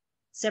cases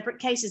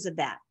of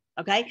that.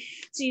 Okay.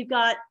 So you've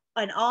got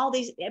on all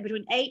these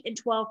between 8 and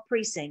 12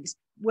 precincts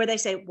where they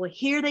say, well,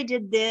 here they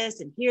did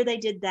this and here they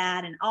did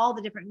that and all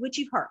the different, which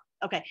you've heard.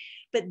 Okay.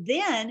 But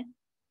then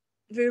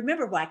if you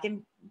remember back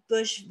in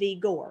Bush v.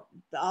 Gore,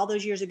 all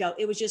those years ago,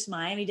 it was just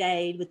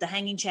Miami-Dade with the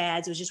hanging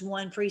chads. It was just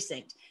one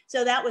precinct.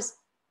 So that was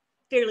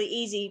fairly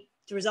easy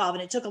to resolve.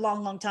 And it took a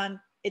long, long time.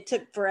 It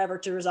took forever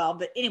to resolve.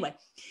 But anyway,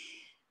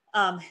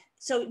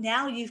 so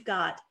now you've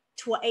got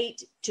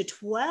 8 to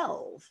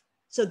 12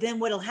 So then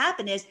what'll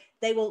happen is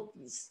they will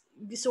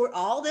sort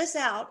all this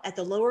out at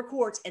the lower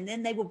courts, and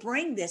then they will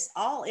bring this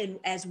all in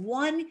as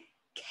one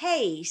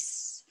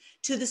case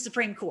to the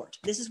Supreme Court.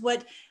 This is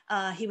what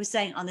he was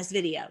saying on this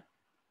video.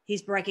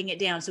 He's breaking it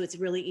down so it's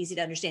really easy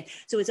to understand.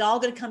 So it's all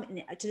going to come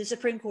to the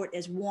Supreme Court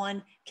as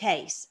one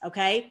case,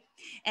 okay?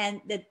 And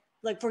that,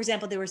 like, for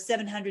example, there were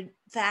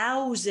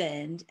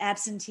 700,000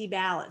 absentee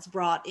ballots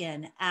brought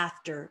in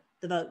after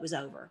the vote was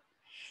over.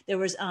 There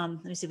was,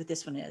 let me see what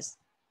this one is.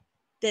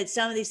 That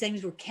some of these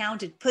things were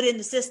counted, put in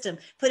the system,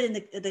 put in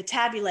the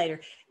tabulator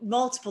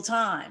multiple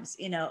times,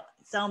 you know,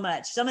 so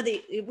much. Some of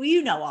the, well,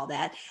 you know, all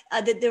that,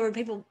 that there were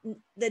people,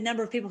 the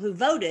number of people who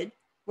voted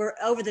were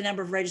over the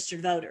number of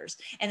registered voters.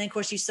 And then of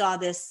course you saw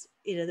this,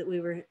 you know,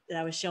 that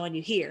I was showing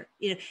you here,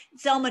 you know,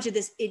 so much of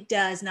this, it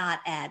does not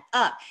add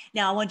up.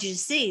 Now I want you to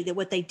see that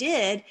what they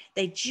did,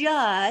 they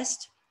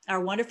just, our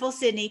wonderful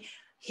Sydney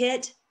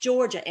hit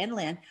Georgia and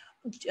Lynn,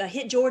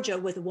 hit Georgia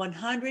with a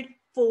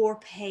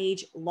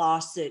 104-page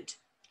lawsuit.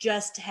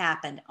 Just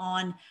happened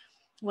on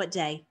what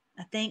day?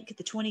 I think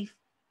the 24th,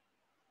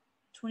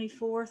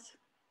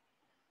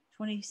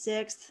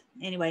 26th.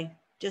 Anyway,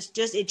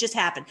 it just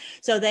happened.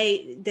 So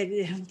they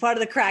part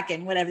of the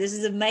Kraken, whatever. This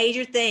is a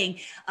major thing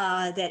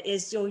that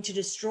is going to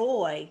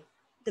destroy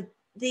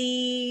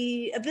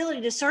the ability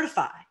to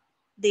certify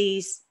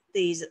these,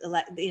 you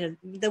know,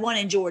 the one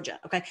in Georgia.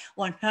 Okay,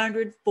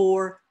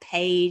 104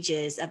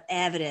 pages of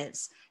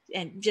evidence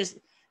and just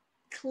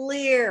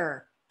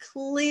clear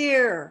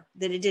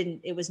that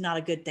it was not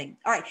a good thing.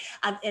 All right.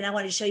 And I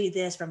wanted to show you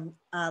this from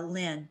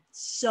Lynn.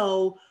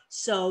 So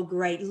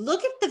great.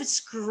 Look at the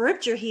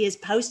scripture he is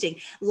posting.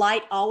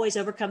 Light always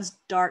overcomes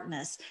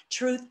darkness.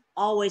 Truth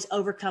always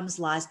overcomes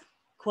lies.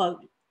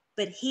 Quote,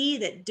 but he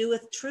that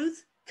doeth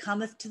truth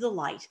cometh to the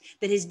light,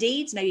 that his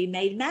deeds may be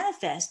made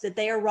manifest, that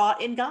they are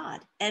wrought in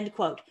God. End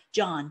quote.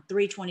 John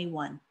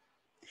 3:21.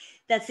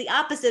 That's the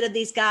opposite of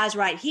these guys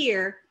right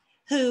here,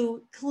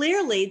 who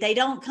clearly they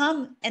don't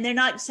come and they're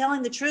not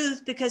telling the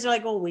truth because they're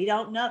like, well, we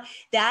don't know.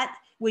 That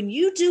when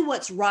you do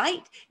what's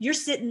right, you're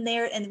sitting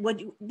there and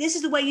this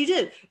is the way you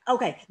do.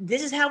 Okay,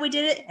 this is how we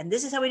did it. And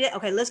this is how we did it.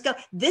 Okay, let's go.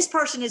 This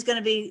person is going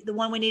to be the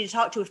one we need to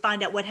talk to and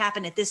find out what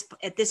happened at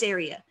this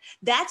area.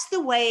 That's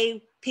the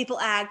way people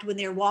act when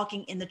they're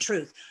walking in the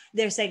truth.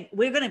 They're saying,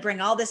 we're going to bring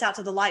all this out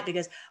to the light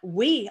because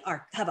we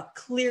have a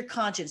clear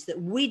conscience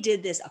that we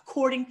did this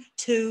according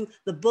to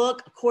the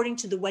book, according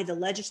to the way the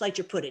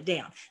legislature put it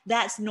down.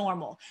 That's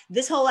normal.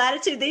 This whole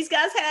attitude these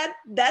guys had,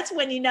 that's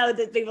when you know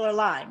that people are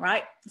lying,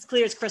 right? It's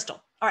clear as crystal.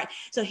 All right.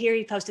 So here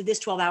he posted this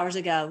 12 hours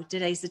ago.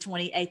 Today's the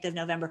 28th of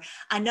November.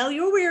 I know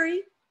you're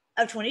weary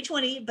of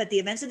 2020, but the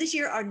events of this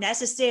year are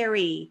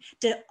necessary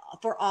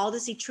for all to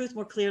see truth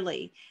more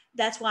clearly.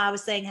 That's why I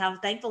was saying how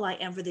thankful I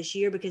am for this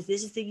year, because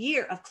this is the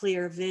year of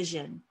clear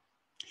vision.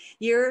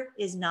 Year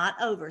is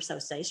not over, so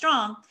stay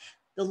strong.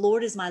 The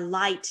Lord is my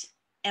light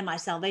and my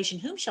salvation.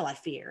 Whom shall I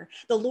fear?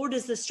 The Lord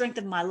is the strength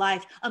of my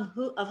life. Of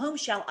whom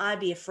shall I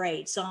be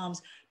afraid?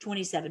 Psalms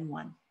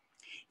 27:1.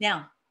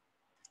 Now,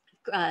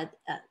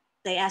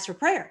 they asked for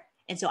prayer.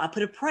 And so I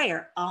put a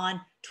prayer on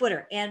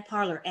Twitter and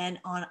Parler and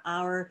on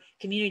our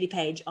community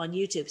page on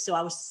YouTube. So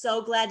I was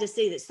so glad to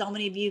see that so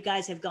many of you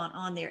guys have gone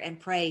on there and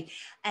prayed.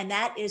 And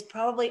that is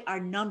probably our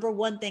number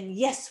one thing.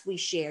 Yes, we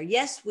share.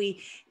 Yes,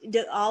 we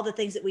do all the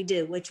things that we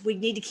do, which we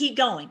need to keep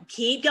going.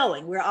 Keep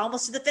going. We're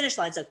almost to the finish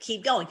line, so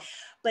keep going.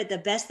 But the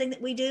best thing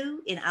that we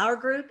do in our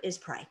group is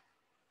pray.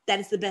 That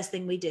is the best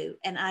thing we do.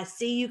 And I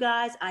see you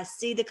guys. I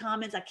see the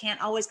comments. I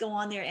can't always go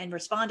on there and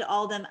respond to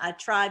all of them. I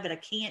tried, but I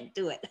can't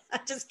do it. I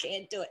just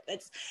can't do it.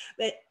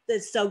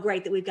 It's so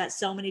great that we've got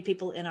so many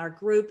people in our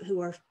group who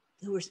are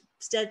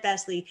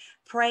steadfastly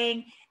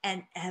praying,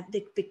 and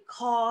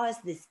because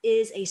this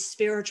is a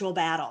spiritual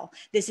battle.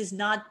 This is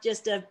not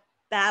just a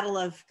battle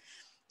of,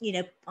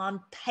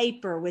 on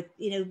paper with,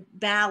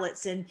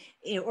 ballots and,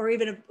 or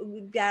even a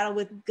battle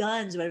with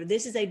guns, whatever.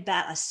 This is a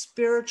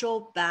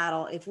spiritual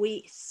battle. If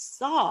we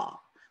saw,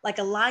 like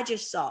Elijah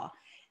saw,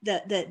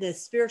 the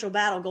spiritual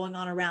battle going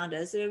on around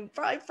us, it would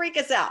probably freak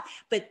us out.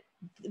 But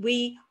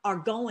we are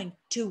going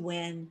to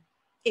win.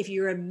 If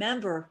you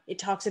remember, it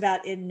talks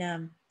about in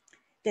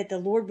that the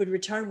Lord would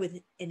return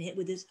with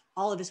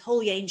all of his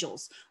holy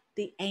angels.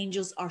 The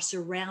angels are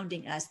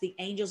surrounding us. The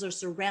angels are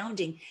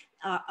surrounding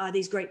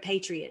these great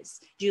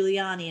patriots,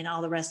 Giuliani and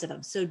all the rest of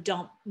them. So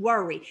don't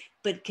worry,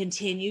 but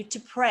continue to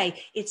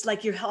pray. It's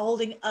like you're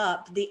holding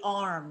up the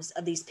arms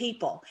of these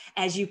people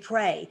as you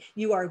pray.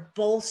 You are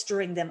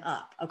bolstering them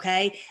up,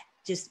 okay?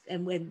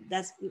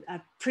 I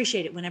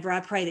appreciate it whenever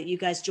I pray that you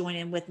guys join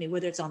in with me,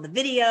 whether it's on the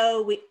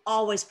video. We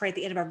always pray at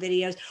the end of our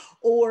videos,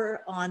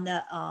 or on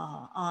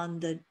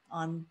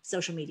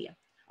social media.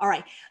 All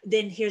right,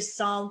 then here's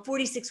Psalm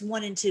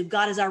 46:1 and 2.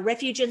 God is our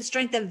refuge and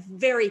strength, a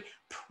very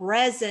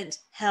present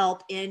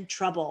help in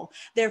trouble.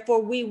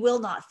 Therefore, we will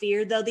not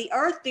fear, though the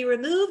earth be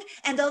removed,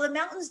 and though the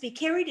mountains be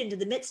carried into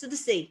the midst of the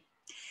sea.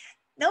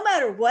 no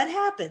matter what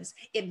happens,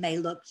 it may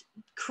look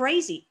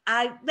crazy.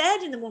 I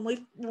imagine that when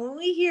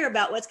we hear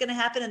about what's going to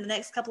happen in the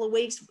next couple of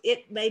weeks,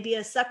 it may be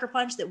a sucker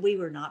punch that we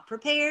were not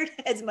prepared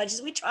as much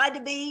as we tried to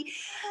be,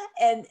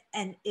 and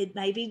it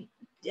may be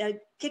a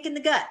kick in the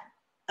gut.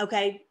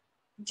 Okay,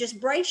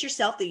 just brace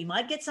yourself that you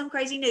might get some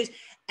crazy news.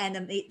 And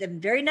the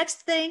very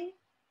next thing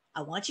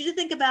I want you to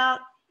think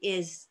about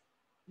is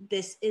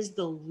this is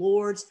the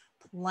Lord's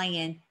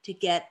plan to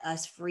get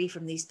us free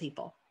from these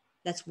people.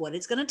 That's what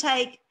it's going to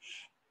take.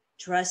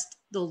 Trust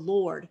the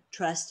Lord,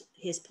 trust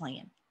his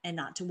plan, and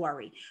not to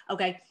worry.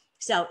 Okay.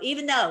 So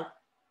even though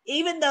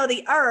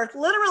the earth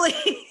literally,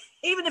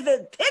 even if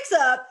it picks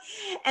up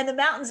and the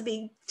mountains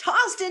be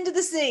tossed into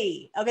the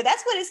sea, okay,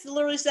 that's what it's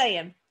literally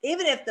saying.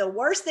 Even if the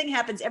worst thing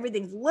happens,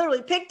 everything's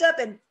literally picked up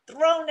and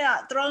thrown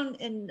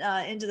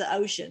into the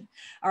ocean.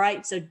 All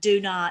right. So do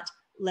not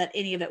let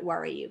any of it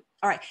worry you.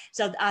 All right.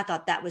 So I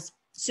thought that was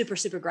super,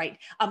 super great.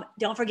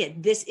 Don't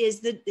forget, this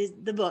is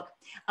the book.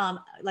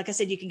 Like I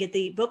said, you can get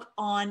the book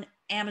on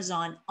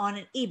Amazon on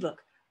an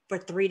ebook for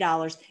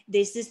 $3.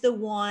 This is the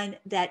one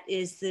that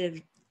is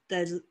the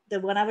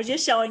one I was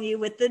just showing you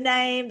with the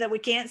name that we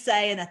can't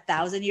say and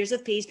 1,000 Years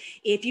of Peace.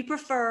 If you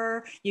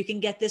prefer, you can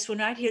get this one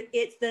right here.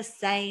 It's the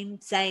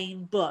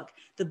same book,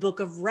 the book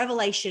of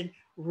Revelation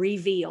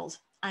Revealed.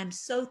 I'm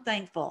so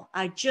thankful.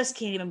 I just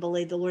can't even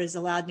believe the Lord has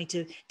allowed me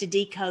to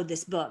decode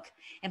this book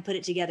and put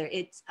it together.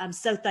 I'm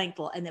so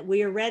thankful, and that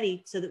we are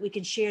ready so that we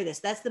can share this.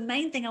 That's the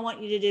main thing I want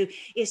you to do,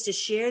 is to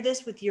share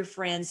this with your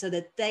friends so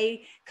that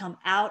they come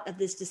out of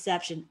this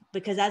deception.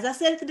 Because as I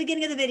said at the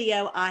beginning of the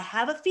video, I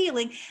have a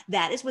feeling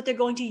that is what they're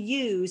going to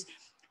use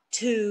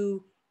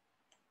in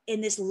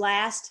this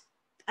last,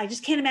 I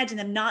just can't imagine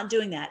them not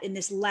doing that in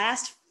this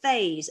last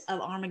phase of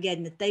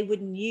Armageddon, that they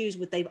wouldn't use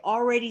what they've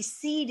already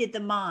seeded the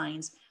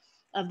minds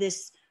of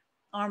this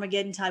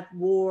Armageddon type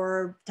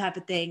war type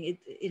of thing,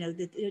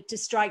 to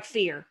strike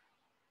fear.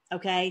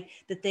 Okay.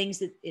 The things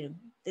that,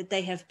 that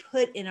they have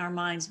put in our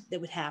minds that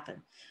would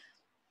happen.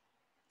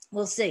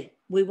 We'll see.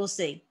 We will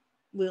see.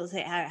 We'll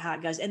see how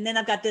it goes. And then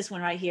I've got this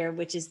one right here,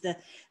 which is the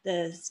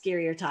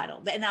scarier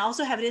title. And I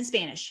also have it in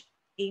Spanish,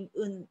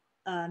 Mil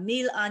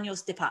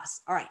Años de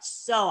Paz. All right.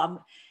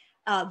 So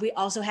we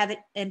also have it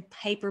in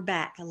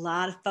paperback. A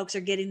lot of folks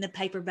are getting the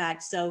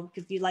paperback. So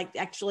if you like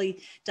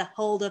actually to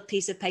hold a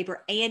piece of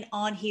paper, and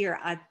on here,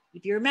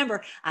 if you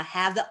remember, I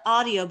have the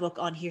audiobook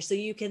on here so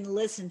you can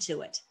listen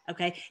to it.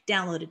 Okay.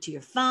 Download it to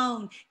your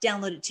phone,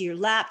 download it to your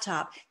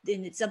laptop.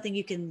 Then it's something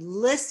you can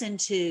listen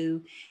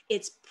to.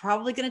 It's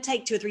probably going to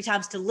take 2 or 3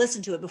 times to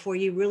listen to it before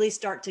you really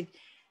start to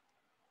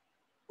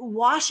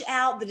wash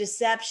out the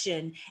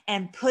deception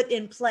and put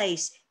in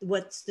place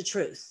what's the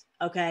truth.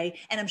 Okay.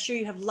 And I'm sure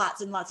you have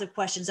lots and lots of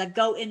questions. I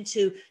go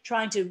into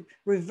trying to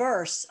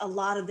reverse a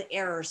lot of the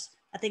errors.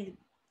 I think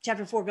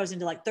chapter 4 goes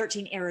into like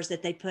 13 errors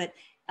that they put,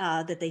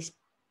 that they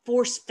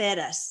force fed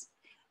us,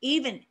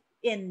 even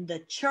in the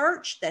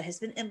church that has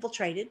been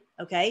infiltrated.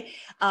 Okay.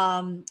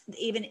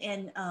 Even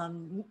in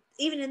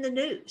the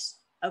news.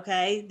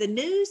 Okay. The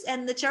news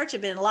and the church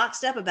have been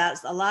locked up about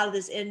a lot of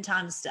this end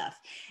time stuff.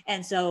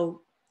 And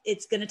so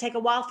it's going to take a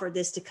while for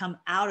this to come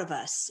out of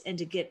us and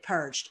to get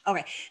purged.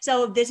 Okay.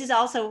 So this is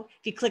also,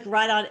 if you click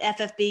right on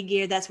FFB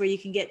Gear, that's where you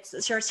can get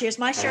shirts. Here's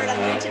my shirt I'm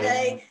wearing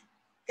today.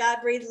 God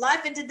breathed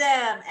life into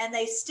them, and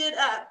they stood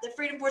up, the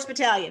Freedom Force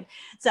Battalion.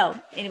 So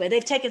anyway,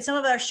 they've taken some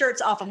of our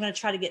shirts off. I'm going to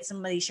try to get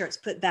some of these shirts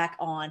put back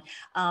on.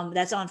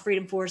 That's on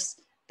Freedom Force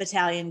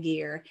Battalion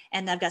gear.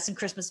 And I've got some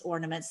Christmas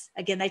ornaments.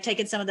 Again, they've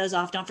taken some of those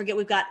off. Don't forget,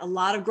 we've got a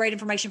lot of great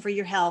information for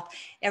your health.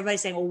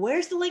 Everybody's saying, well,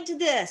 where's the link to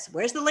this?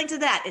 Where's the link to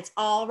that? It's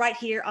all right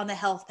here on the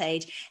health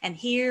page. And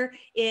here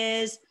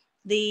is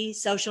the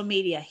social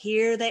media.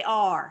 Here they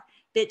are: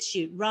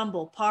 BitChute,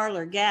 Rumble,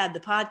 Parler, Gab, the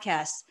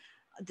podcasts,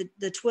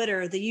 the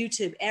Twitter, the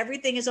YouTube,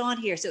 everything is on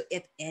here. So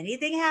if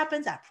anything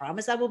happens, I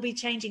promise I will be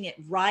changing it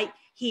right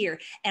here.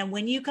 And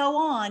when you go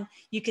on,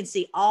 you can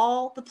see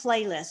all the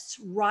playlists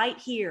right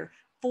here.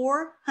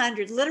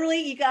 400,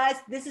 literally, you guys,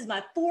 this is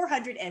my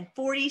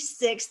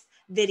 446th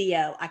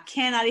video. I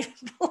cannot even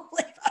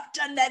believe I've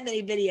done that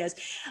many videos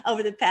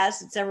over the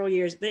past several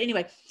years. But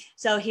anyway,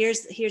 so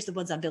here's the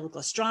ones on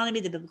biblical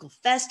astronomy, the biblical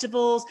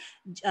festivals,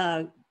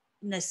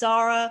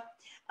 Nasara,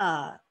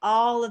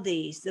 all of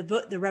these, the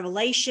book, the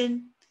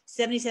Revelation,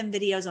 77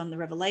 videos on the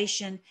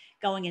Revelation,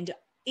 going into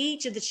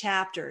each of the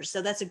chapters.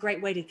 So that's a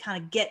great way to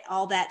kind of get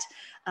all that,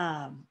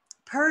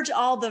 purge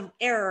all the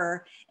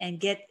error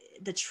and get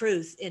the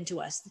truth into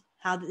us,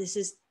 how this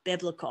is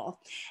biblical.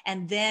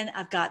 And then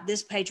I've got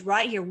this page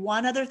right here.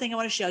 One other thing I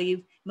want to show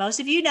you. Most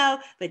of you know,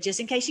 but just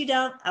in case you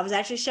don't, I was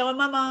actually showing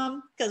my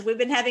mom, because we've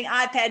been having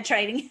iPad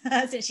training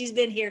since she's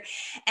been here.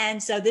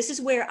 And so this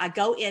is where I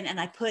go in and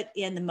I put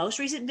in the most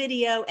recent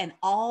video and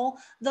all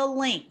the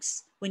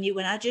links.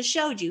 When I just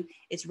showed you,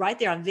 it's right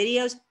there on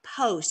videos,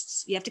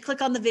 posts. You have to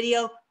click on the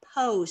video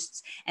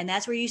posts, and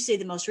that's where you see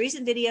the most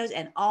recent videos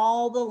and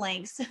all the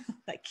links,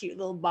 that cute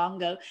little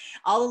bongo,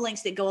 all the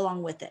links that go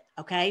along with it.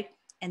 Okay.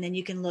 And then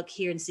you can look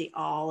here and see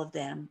all of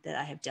them that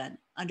I have done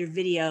under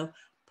video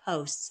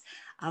posts.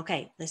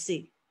 Okay. Let's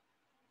see.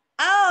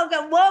 Oh, I've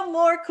got one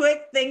more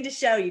quick thing to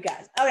show you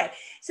guys. Okay,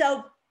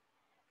 so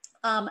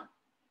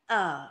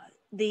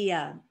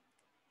the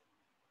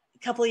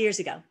couple of years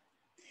ago,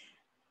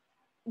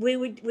 we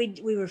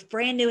were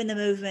brand new in the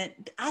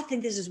movement. I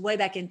think this was way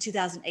back in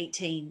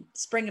 2018,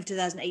 spring of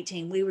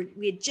 2018.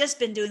 We had just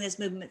been doing this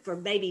movement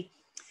for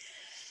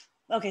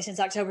since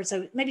October,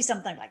 so maybe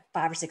something like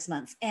 5 or 6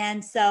 months.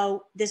 And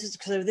so this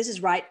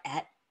is right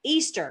at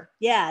Easter.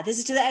 Yeah, this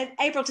is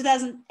April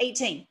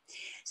 2018.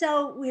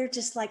 So we're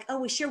just like,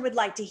 oh, we sure would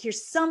like to hear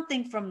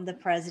something from the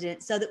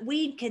president so that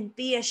we can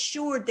be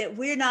assured that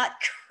we're not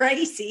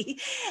crazy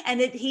and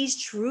that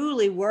he's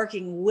truly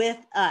working with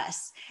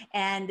us.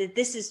 And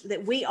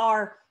that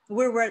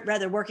we're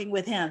rather working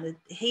with him, that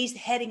he's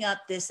heading up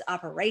this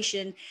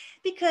operation,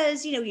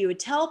 because, you would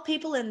tell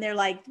people and they're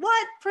like,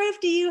 what proof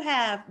do you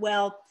have?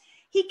 Well,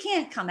 he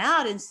can't come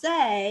out and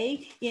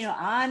say,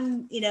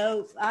 I'm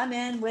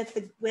in with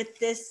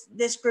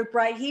this group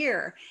right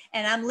here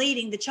and I'm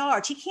leading the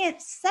charge. He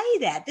can't say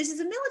that. This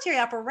is a military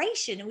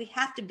operation and we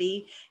have to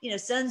be,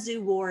 Sun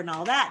Tzu war and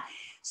all that.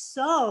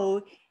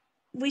 So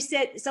we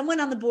said,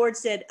 someone on the board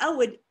said,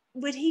 oh,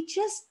 would he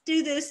just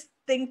do this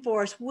thing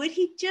for us? Would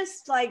he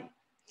just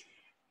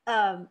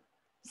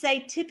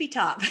say tippy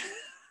top?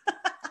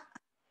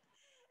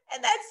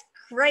 And that's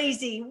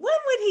crazy. When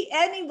would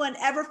anyone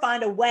ever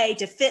find a way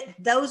to fit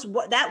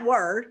that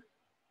word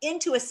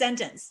into a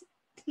sentence?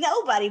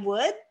 Nobody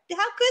would.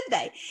 How could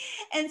they?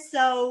 And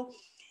so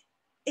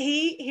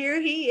here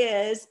he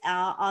is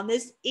on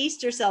this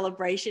Easter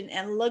celebration,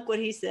 and look what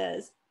he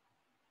says.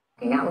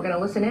 Yeah, we're going to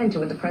listen in to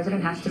what the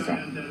president has to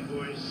say.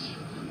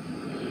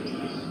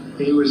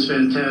 He was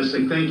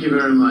fantastic. Thank you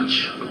very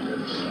much.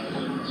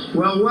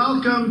 Well,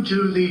 welcome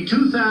to the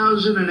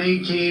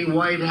 2018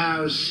 White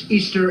House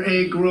Easter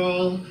egg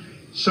roll.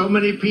 So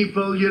many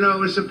people, it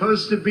was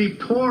supposed to be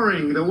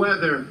pouring, the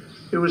weather.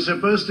 It was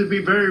supposed to be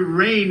very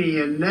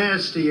rainy and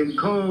nasty and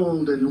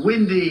cold and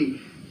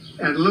windy.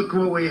 And look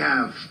what we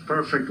have.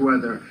 Perfect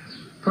weather.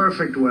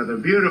 Perfect weather.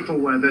 Beautiful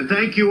weather.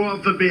 Thank you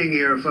all for being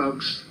here,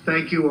 folks.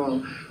 Thank you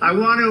all. I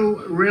want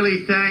to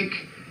really thank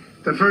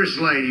the First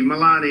Lady,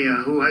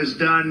 Melania, who has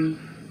done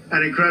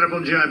an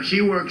incredible job.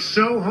 She worked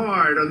so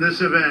hard on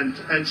this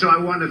event, and so I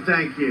want to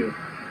thank you.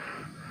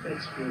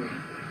 That's good.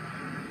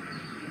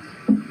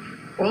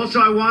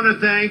 Also, I want to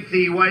thank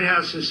the White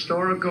House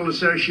Historical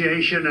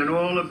Association and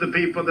all of the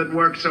people that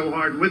worked so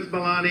hard with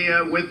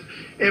Melania, with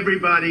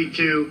everybody,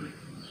 to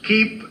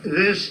keep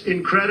this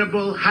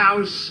incredible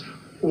house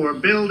or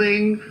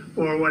building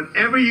or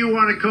whatever you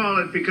want to call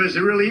it, because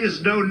there really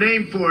is no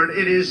name for it.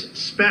 It is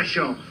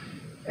special.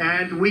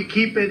 And we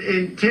keep it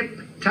in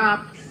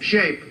tip-top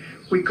shape.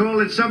 We call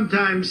it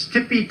sometimes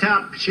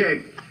tippy-top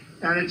shape.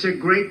 And it's a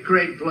great,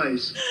 great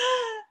place.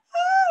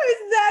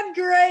 Isn't that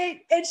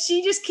great? And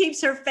she just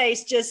keeps her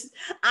face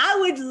I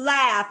would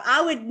laugh.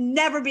 I would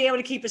never be able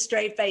to keep a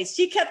straight face.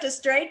 She kept a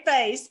straight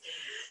face.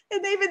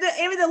 And even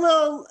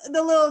the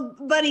little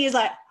bunny is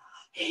like,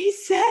 he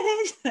said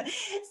it.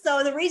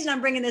 So the reason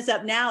I'm bringing this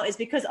up now is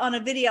because on a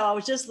video I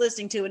was just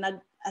listening to, and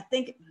I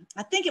think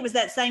it was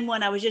that same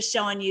one I was just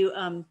showing you,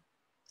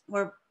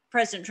 where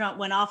President Trump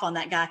went off on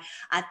that guy.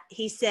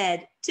 He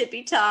said,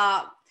 tippy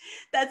top.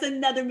 That's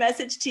another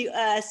message to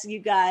us, you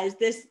guys.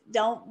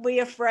 Don't be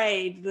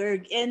afraid.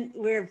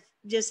 We're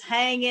just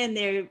hang in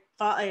there.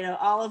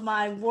 All of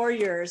my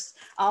warriors,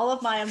 all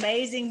of my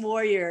amazing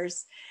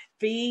warriors,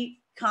 be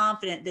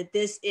confident that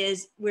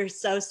we're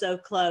so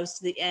close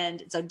to the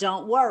end. So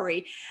don't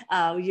worry.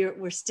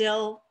 We're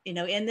still,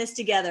 in this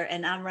together,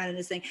 and I'm running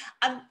this thing.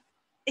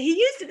 He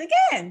used it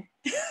again.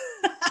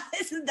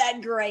 Isn't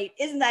that great?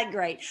 Isn't that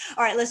great?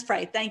 All right, let's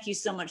pray. Thank you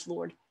so much,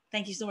 Lord.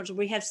 Thank you so much.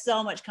 We have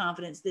so much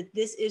confidence that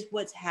this is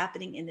what's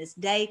happening in this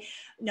day.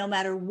 No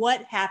matter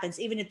what happens,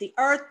 even if the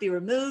earth be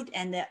removed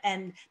and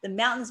the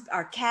mountains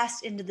are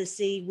cast into the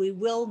sea, we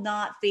will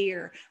not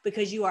fear,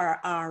 because you are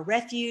our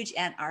refuge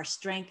and our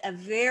strength, a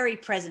very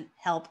present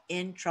help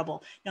in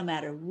trouble. No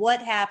matter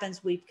what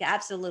happens, we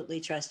absolutely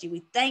trust you.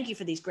 We thank you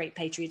for these great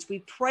patriots. We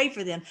pray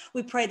for them.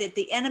 We pray that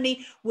the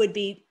enemy would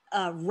be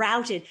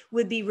routed,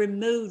 would be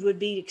removed, would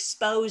be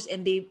exposed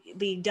and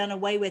be done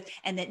away with,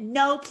 and that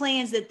no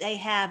plans that they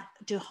have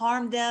to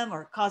harm them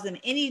or cause them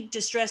any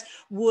distress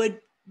would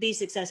be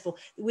successful.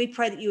 We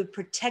pray that you would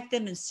protect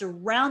them and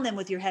surround them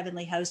with your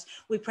heavenly host.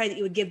 We pray that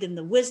you would give them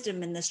the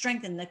wisdom and the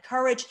strength and the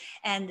courage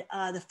and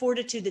the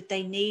fortitude that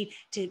they need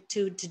to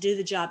do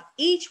the job.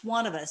 Each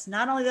one of us,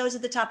 not only those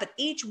at the top, but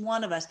each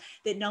one of us,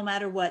 that no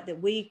matter what, that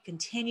we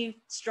continue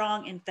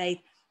strong in faith,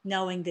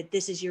 knowing that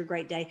this is your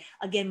great day.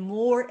 Again,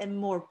 more and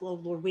more,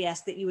 Lord, we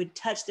ask that you would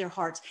touch their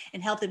hearts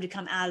and help them to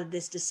come out of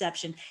this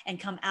deception and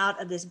come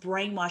out of this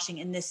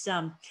brainwashing and this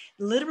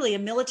literally a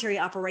military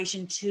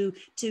operation to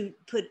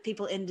put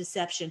people in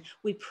deception.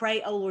 We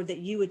pray, oh Lord, that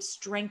you would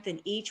strengthen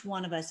each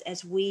one of us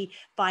as we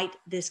fight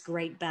this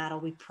great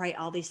battle. We pray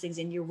all these things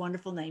in your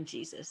wonderful name,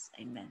 Jesus.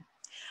 Amen.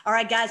 All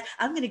right, guys,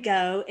 I'm going to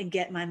go and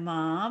get my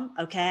mom,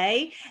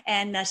 okay?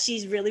 And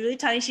she's really, really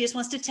tiny. She just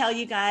wants to tell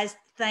you guys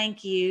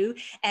thank you.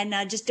 And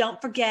just don't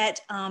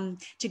forget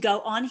to go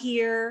on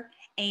here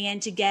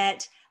and to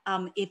get,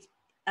 if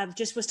I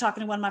just was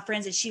talking to one of my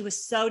friends and she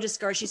was so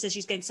discouraged. She said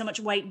she's gained so much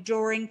weight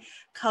during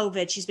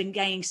COVID. She's been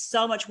gaining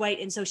so much weight.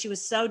 And so she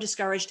was so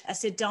discouraged. I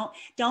said,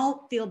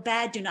 don't feel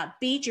bad. Do not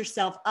beat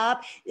yourself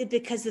up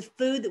because the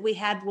food that we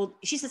have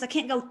she says, I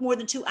can't go more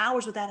than 2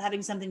 hours without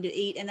having something to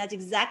eat. And that's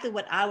exactly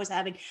what I was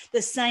having,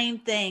 the same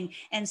thing.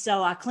 And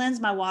so I cleanse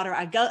my water.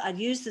 I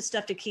use the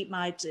stuff to keep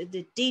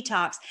the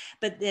detox,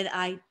 but then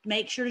I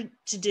make sure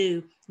to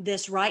do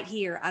this right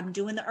here. I'm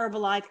doing the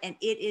Herbalife, and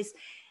it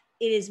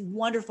is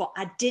wonderful.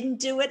 I didn't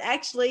do it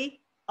actually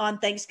on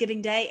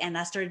Thanksgiving Day, and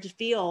I started to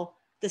feel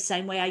the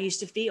same way I used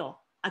to feel.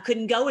 I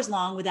couldn't go as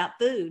long without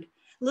food.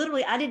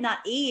 Literally, I did not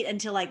eat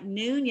until like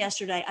noon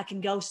yesterday. I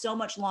can go so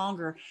much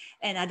longer,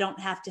 and I don't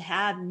have to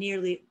have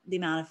nearly the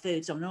amount of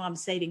food. So I know I'm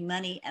saving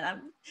money, and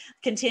I'm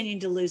continuing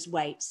to lose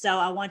weight. So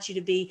I want you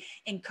to be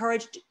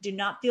encouraged. Do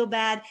not feel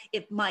bad.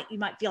 You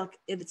might feel like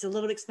if it's a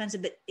little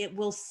expensive, but it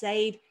will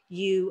save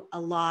you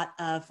a lot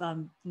of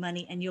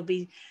money, and you'll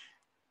be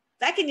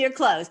back in your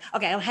clothes.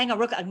 Okay, hang on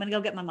real quick. I'm gonna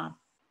go get my mom.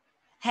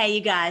 Hey,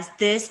 you guys,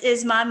 this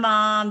is my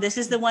mom. This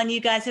is the one you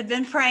guys have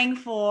been praying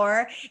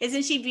for.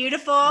 Isn't she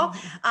beautiful?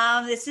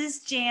 This is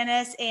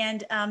Janice,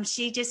 and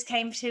she just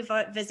came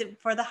to visit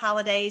for the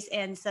holidays,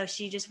 and so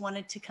she just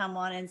wanted to come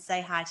on and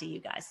say hi to you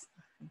guys.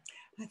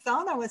 I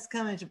thought I was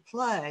coming to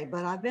play,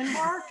 but I've been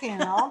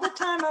working all the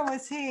time I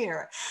was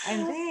here.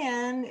 And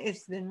then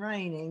it's been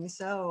raining.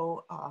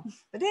 So,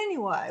 but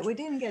anyway, we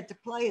didn't get to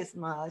play as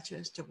much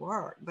as to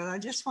work. But I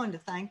just wanted to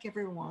thank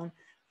everyone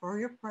for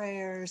your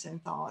prayers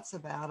and thoughts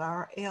about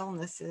our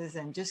illnesses,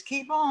 and just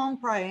keep on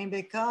praying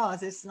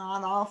because it's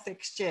not all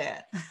fixed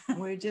yet.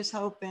 We're just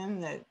hoping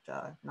that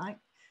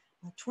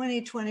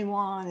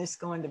 2021 is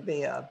going to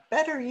be a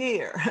better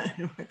year.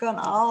 We're going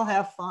to all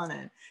have fun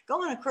and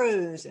go on a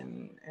cruise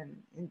and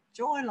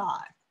enjoy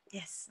life.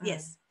 Yes,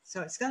 yes.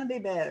 So it's going to be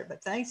better.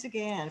 But thanks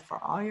again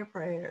for all your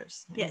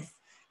prayers. Yes.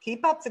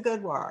 Keep up the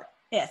good work.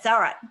 Yes,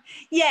 all right.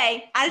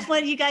 Yay. I just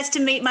wanted you guys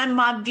to meet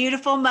my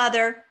beautiful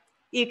mother.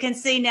 You can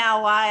see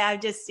now why I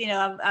just,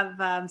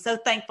 I'm so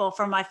thankful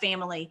for my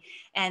family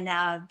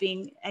and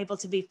being able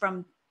to be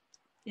from,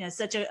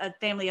 such a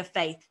family of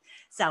faith.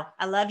 So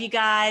I love you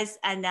guys,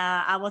 and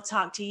I will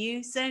talk to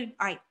you soon.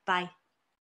 All right, bye.